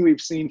everything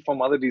we've seen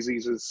from other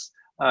diseases,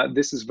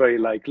 this is very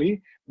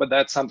likely, but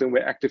that's something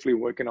we're actively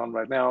working on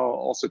right now,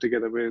 also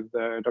together with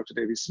Dr.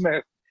 Davy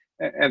Smith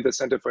and the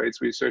Center for AIDS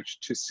Research,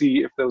 to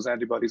see if those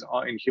antibodies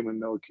are in human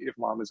milk if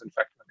mom is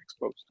infected and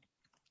exposed.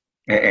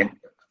 And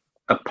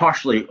a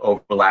partially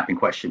overlapping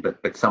question,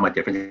 but somewhat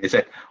different, is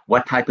that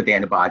what type of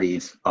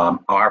antibodies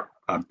are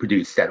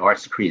produced that are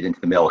secreted into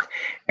the milk,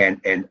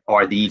 and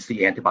are these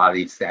the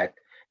antibodies that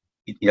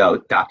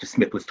Dr.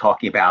 Smith was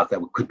talking about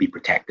that could be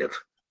protective?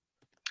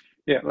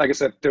 Yeah, like I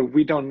said,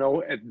 we don't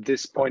know at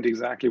this point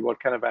exactly what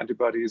kind of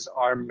antibodies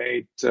are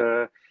made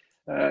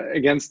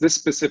against this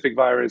specific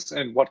virus,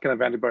 and what kind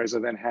of antibodies are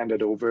then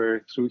handed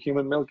over through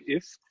human milk,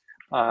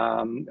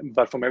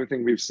 but from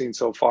everything we've seen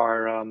so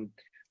far,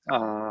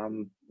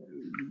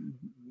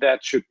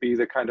 that should be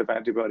the kind of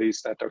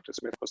antibodies that Dr.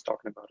 Smith was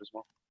talking about as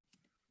well.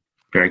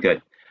 Very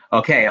good.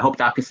 Okay, I hope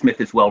Dr.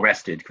 Smith is well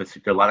rested, because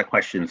there are a lot of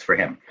questions for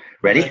him.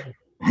 Ready?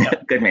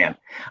 Yep. Good man.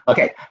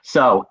 Okay,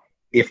 so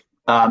if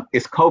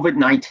is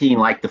COVID-19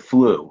 like the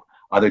flu?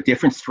 Are there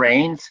different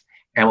strains?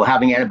 And will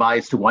having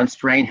antibodies to one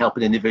strain help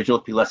an individual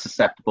be less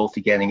susceptible to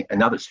getting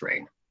another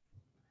strain?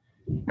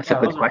 That's a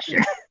good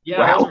question. Those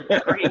are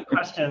great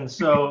questions.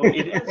 So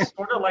it is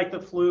sort of like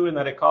the flu in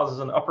that it causes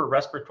an upper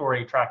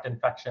respiratory tract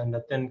infection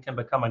that then can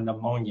become a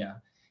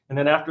pneumonia. And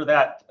then after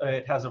that,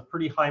 it has a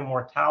pretty high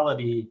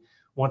mortality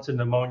once a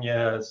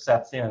pneumonia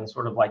sets in,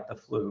 sort of like the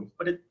flu.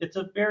 But it's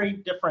a very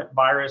different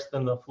virus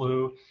than the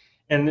flu.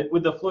 And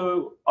with the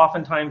flu,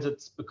 oftentimes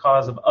it's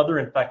because of other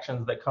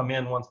infections that come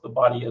in once the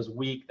body is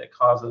weak that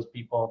causes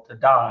people to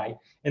die.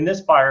 In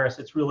this virus,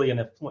 it's really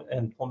an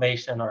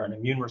inflammation or an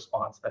immune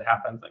response that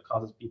happens that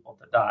causes people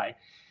to die.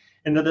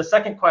 And then the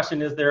second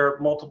question is, there are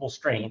multiple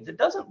strains. It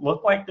doesn't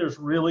look like there's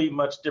really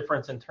much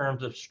difference in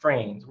terms of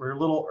strains. We're a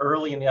little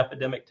early in the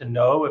epidemic to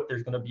know if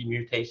there's going to be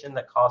mutation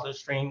that causes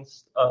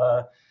strains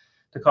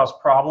to cause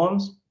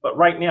problems. But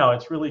right now,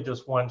 it's really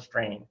just one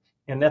strain.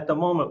 And at the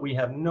moment, we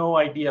have no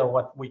idea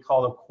what we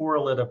call the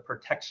correlate of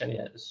protection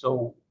is.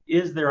 So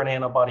is there an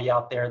antibody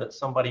out there that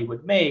somebody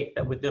would make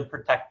that would then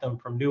protect them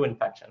from new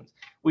infections?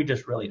 We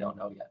just really don't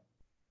know yet.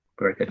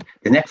 Very good.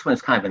 The next one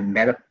is kind of a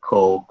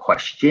medical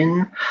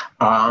question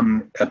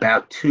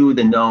about two of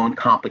the known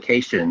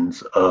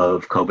complications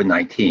of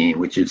COVID-19,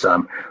 which is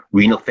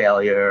renal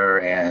failure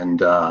and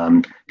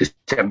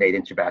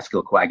disseminated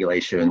intravascular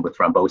coagulation with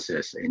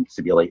thrombosis in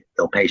severely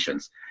ill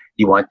patients.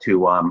 You want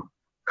to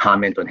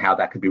comment on how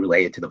that could be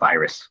related to the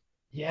virus?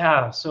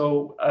 Yeah,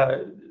 so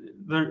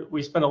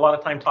we spend a lot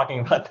of time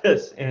talking about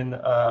this in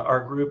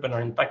our group and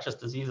our infectious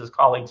diseases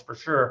colleagues for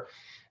sure.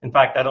 In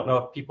fact, I don't know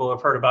if people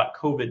have heard about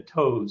COVID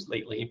toes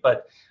lately,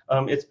 but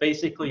it's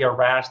basically a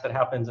rash that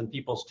happens in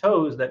people's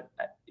toes that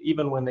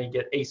even when they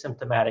get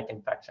asymptomatic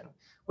infection.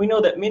 We know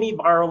that many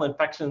viral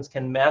infections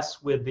can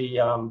mess with the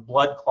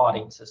blood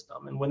clotting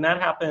system. And when that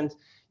happens,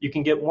 you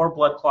can get more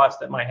blood clots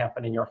that might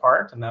happen in your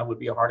heart, and that would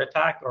be a heart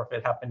attack, or if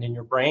it happened in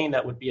your brain,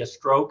 that would be a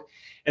stroke.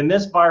 And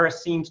this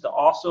virus seems to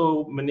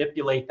also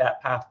manipulate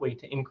that pathway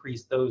to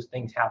increase those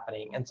things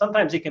happening. And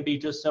sometimes it can be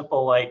just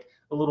simple, like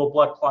a little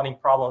blood clotting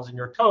problems in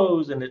your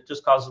toes, and it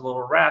just causes a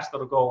little rash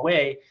that'll go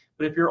away.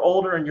 But if you're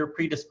older and you're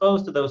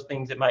predisposed to those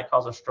things, it might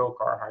cause a stroke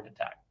or a heart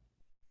attack.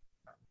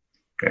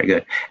 Very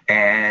good.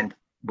 And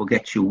we'll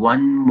get you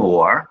one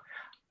more.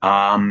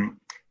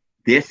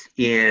 This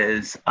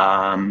is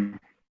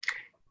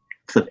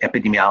of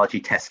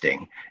epidemiology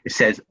testing. It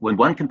says, when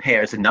one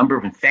compares the number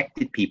of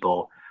infected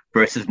people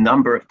versus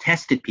number of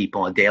tested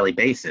people on a daily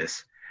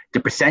basis,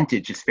 the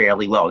percentage is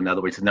fairly low. In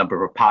other words, the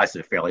number of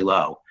positive fairly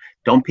low.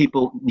 Don't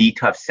people need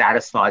to have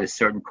satisfied a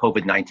certain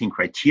COVID-19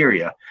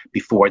 criteria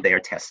before they are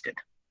tested?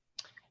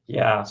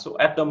 Yeah, so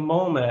at the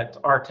moment,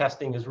 our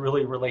testing is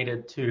really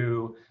related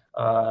to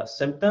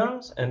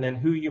symptoms and then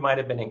who you might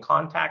have been in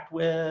contact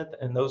with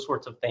and those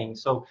sorts of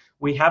things. So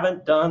we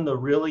haven't done the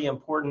really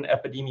important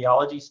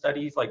epidemiology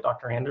studies like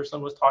Dr.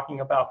 Anderson was talking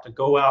about to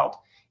go out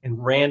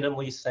and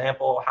randomly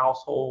sample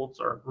households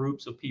or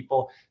groups of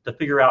people to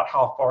figure out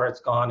how far it's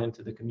gone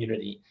into the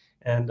community.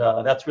 And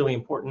that's really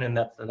important, and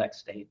that's the next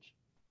stage.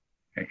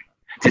 Okay.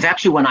 There's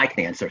actually one I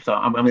can answer, so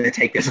I'm going to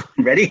take this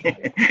one. Ready?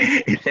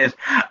 It says,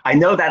 I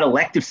know that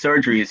elective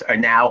surgeries are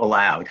now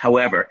allowed.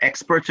 However,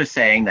 experts are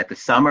saying that the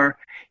summer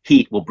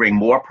heat will bring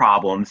more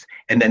problems,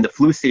 and then the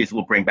flu season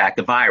will bring back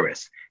the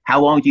virus. How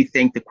long do you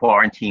think the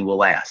quarantine will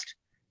last?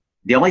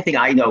 The only thing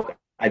I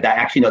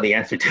actually know the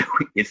answer to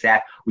is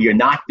that we are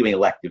not doing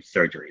elective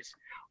surgeries.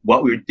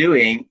 What we're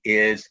doing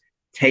is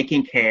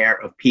taking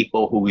care of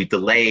people who we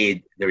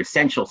delayed their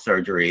essential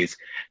surgeries.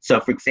 So,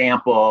 for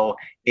example,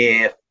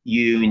 if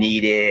you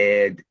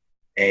needed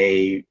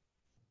a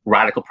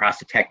radical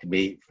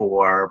prostatectomy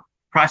for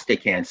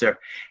prostate cancer,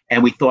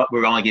 and we thought we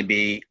were only going to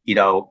be,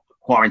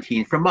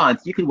 quarantined for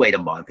months, you can wait a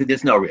month.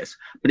 There's no risk.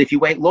 But if you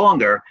wait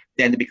longer,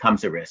 then it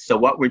becomes a risk. So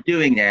what we're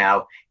doing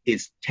now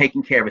is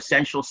taking care of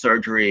essential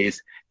surgeries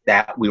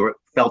that we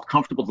felt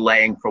comfortable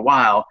delaying for a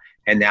while,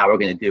 and now we're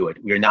going to do it.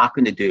 We're not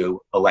going to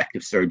do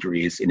elective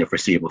surgeries in the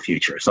foreseeable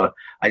future. So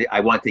I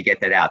want to get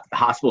that out. The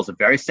hospital is a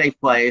very safe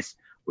place.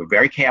 We're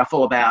very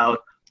careful about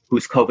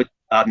who's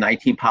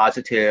COVID-19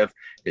 positive.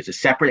 There's a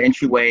separate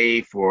entryway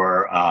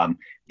for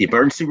the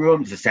emergency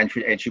room. There's a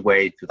separate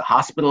entryway to the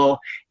hospital.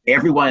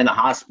 Everyone in the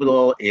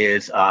hospital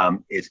is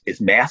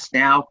masked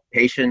now,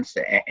 patients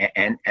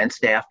and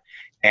staff.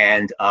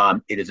 And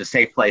it is a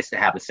safe place to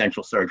have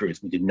essential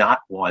surgeries. We do not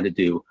want to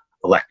do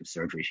elective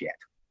surgeries yet.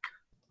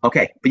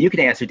 Okay, but you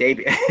can answer,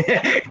 David.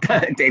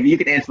 David, you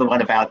can answer the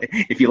one about,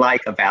 if you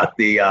like, about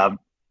the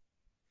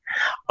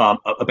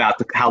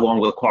how long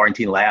will the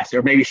quarantine last,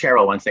 or maybe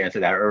Cheryl wants to answer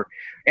that, or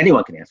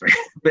anyone can answer it,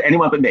 but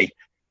anyone but me.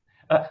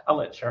 I'll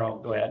let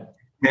Cheryl go ahead.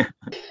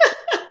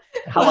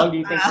 How long do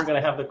you think we're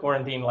going to have the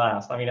quarantine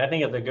last? I mean, I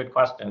think it's a good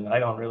question. I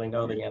don't really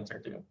know the answer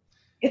to.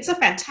 It's a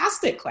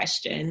fantastic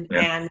question,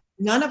 and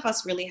none of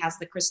us really has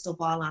the crystal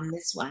ball on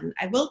this one.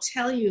 I will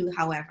tell you,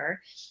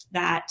 however,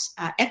 that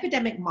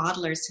epidemic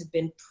modelers have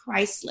been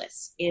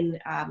priceless in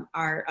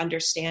our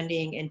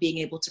understanding and being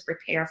able to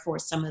prepare for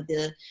some of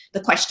the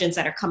questions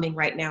that are coming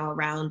right now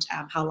around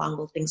how long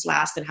will things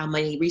last and how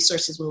many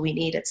resources will we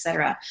need, et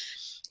cetera.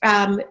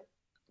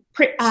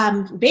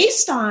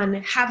 Based on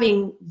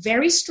having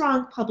very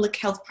strong public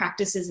health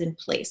practices in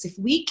place, if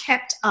we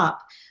kept up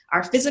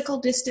our physical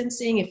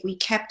distancing, if we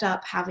kept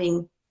up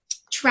having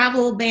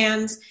travel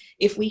bans,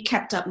 if we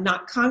kept up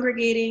not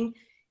congregating,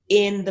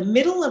 in the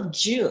middle of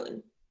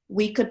June,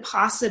 we could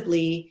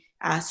possibly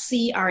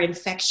see our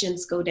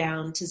infections go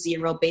down to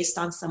zero based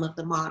on some of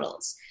the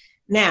models.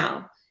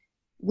 Now,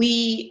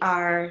 we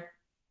are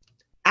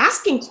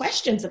asking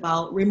questions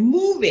about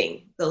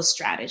removing those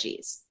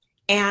strategies.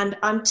 And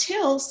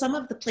until some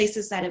of the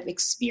places that have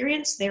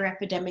experienced their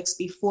epidemics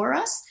before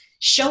us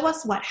show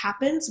us what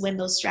happens when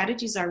those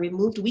strategies are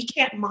removed, we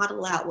can't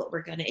model out what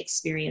we're going to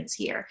experience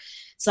here.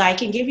 So I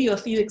can give you a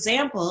few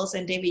examples,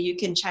 and David, you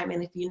can chime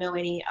in if you know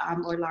any,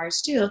 or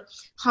Lars too.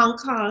 Hong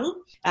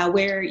Kong,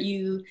 where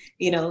you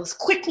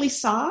quickly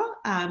saw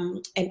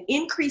an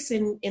increase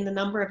in the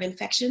number of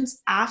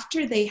infections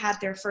after they had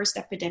their first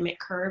epidemic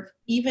curve,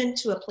 even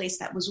to a place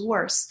that was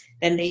worse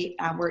than they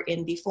were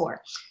in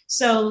before.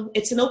 So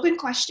it's an open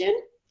question.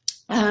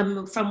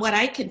 From what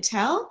I can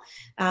tell,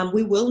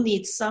 we will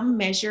need some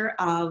measure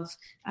of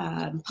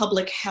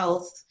public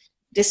health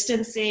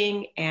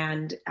distancing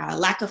and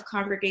lack of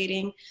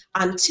congregating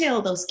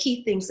until those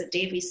key things that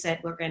Davey said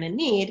we're going to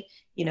need,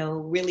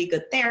 really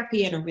good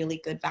therapy and a really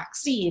good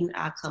vaccine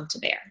come to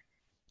bear.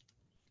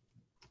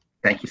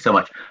 Thank you so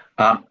much.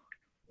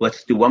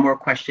 Let's do one more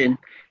question,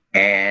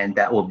 and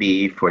that will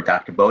be for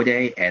Dr.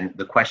 Bode. And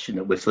the question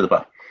that was sort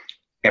of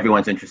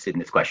everyone's interested in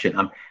this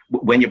question.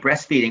 When you're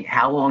breastfeeding,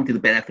 how long do the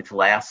benefits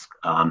last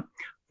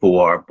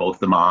for both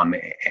the mom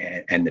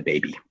and the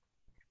baby?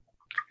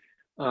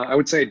 I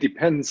would say it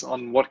depends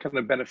on what kind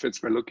of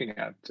benefits we're looking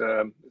at.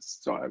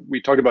 So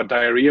we talked about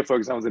diarrhea, for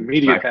example, the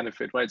immediate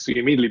benefit, right? So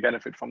you immediately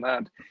benefit from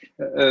that.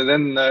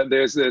 Then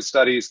there's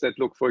studies that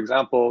look, for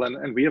example,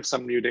 and we have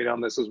some new data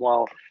on this as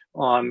well,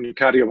 on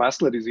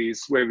cardiovascular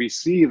disease, where we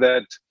see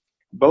that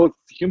both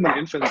human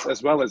infants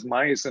as well as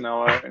mice in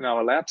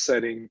our lab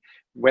setting,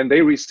 when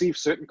they receive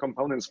certain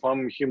components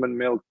from human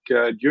milk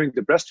during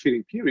the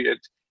breastfeeding period,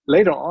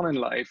 later on in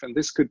life, and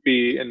this could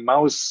be in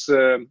mouse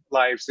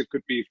lives, it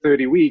could be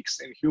 30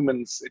 weeks. In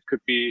humans, it could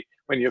be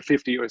when you're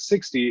 50 or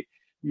 60,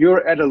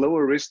 you're at a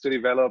lower risk to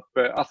develop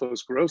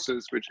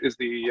atherosclerosis, which is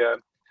the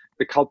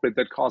culprit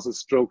that causes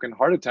stroke and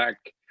heart attack.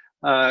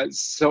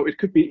 So it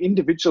could be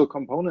individual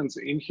components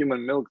in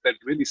human milk that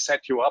really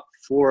set you up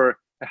for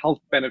a health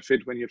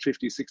benefit when you're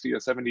 50, 60, or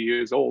 70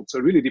 years old. So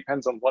it really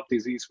depends on what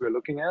disease we're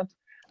looking at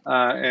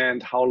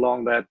and how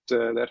long that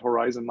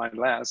horizon might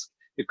last.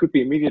 It could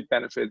be immediate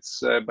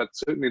benefits, but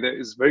certainly there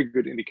is very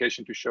good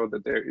indication to show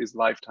that there is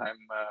lifetime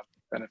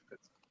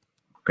benefits.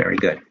 Very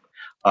good.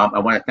 I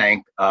want to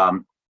thank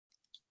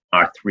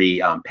our three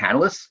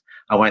panelists.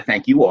 I want to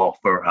thank you all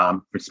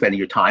for spending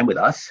your time with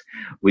us.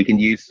 We can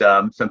use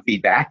some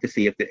feedback to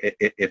see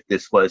if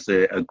this was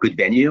a good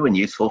venue and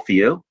useful for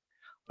you.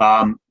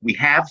 We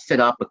have set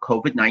up a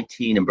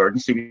COVID-19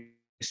 emergency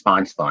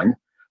response fund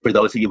for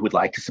those of you who would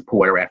like to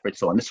support our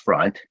efforts on this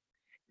front.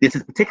 This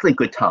is a particularly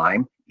good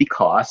time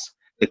because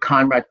the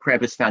Conrad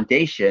Previs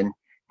Foundation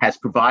has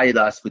provided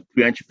us with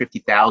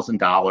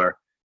 $350,000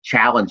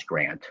 challenge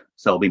grant,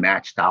 so we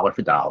match dollar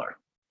for dollar.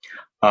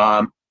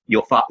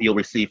 You'll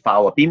receive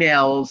follow-up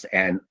emails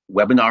and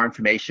webinar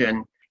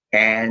information,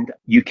 and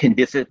you can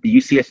visit the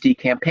UCSD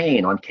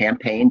campaign on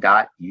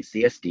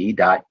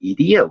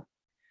campaign.ucsd.edu.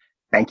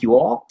 Thank you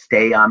all.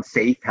 Stay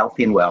safe,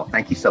 healthy, and well.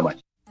 Thank you so much.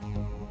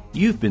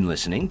 You've been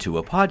listening to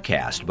a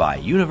podcast by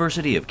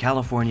University of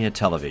California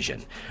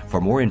Television. For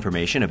more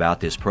information about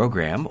this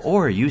program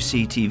or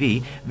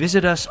UCTV,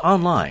 visit us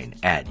online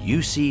at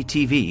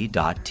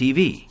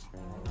uctv.tv.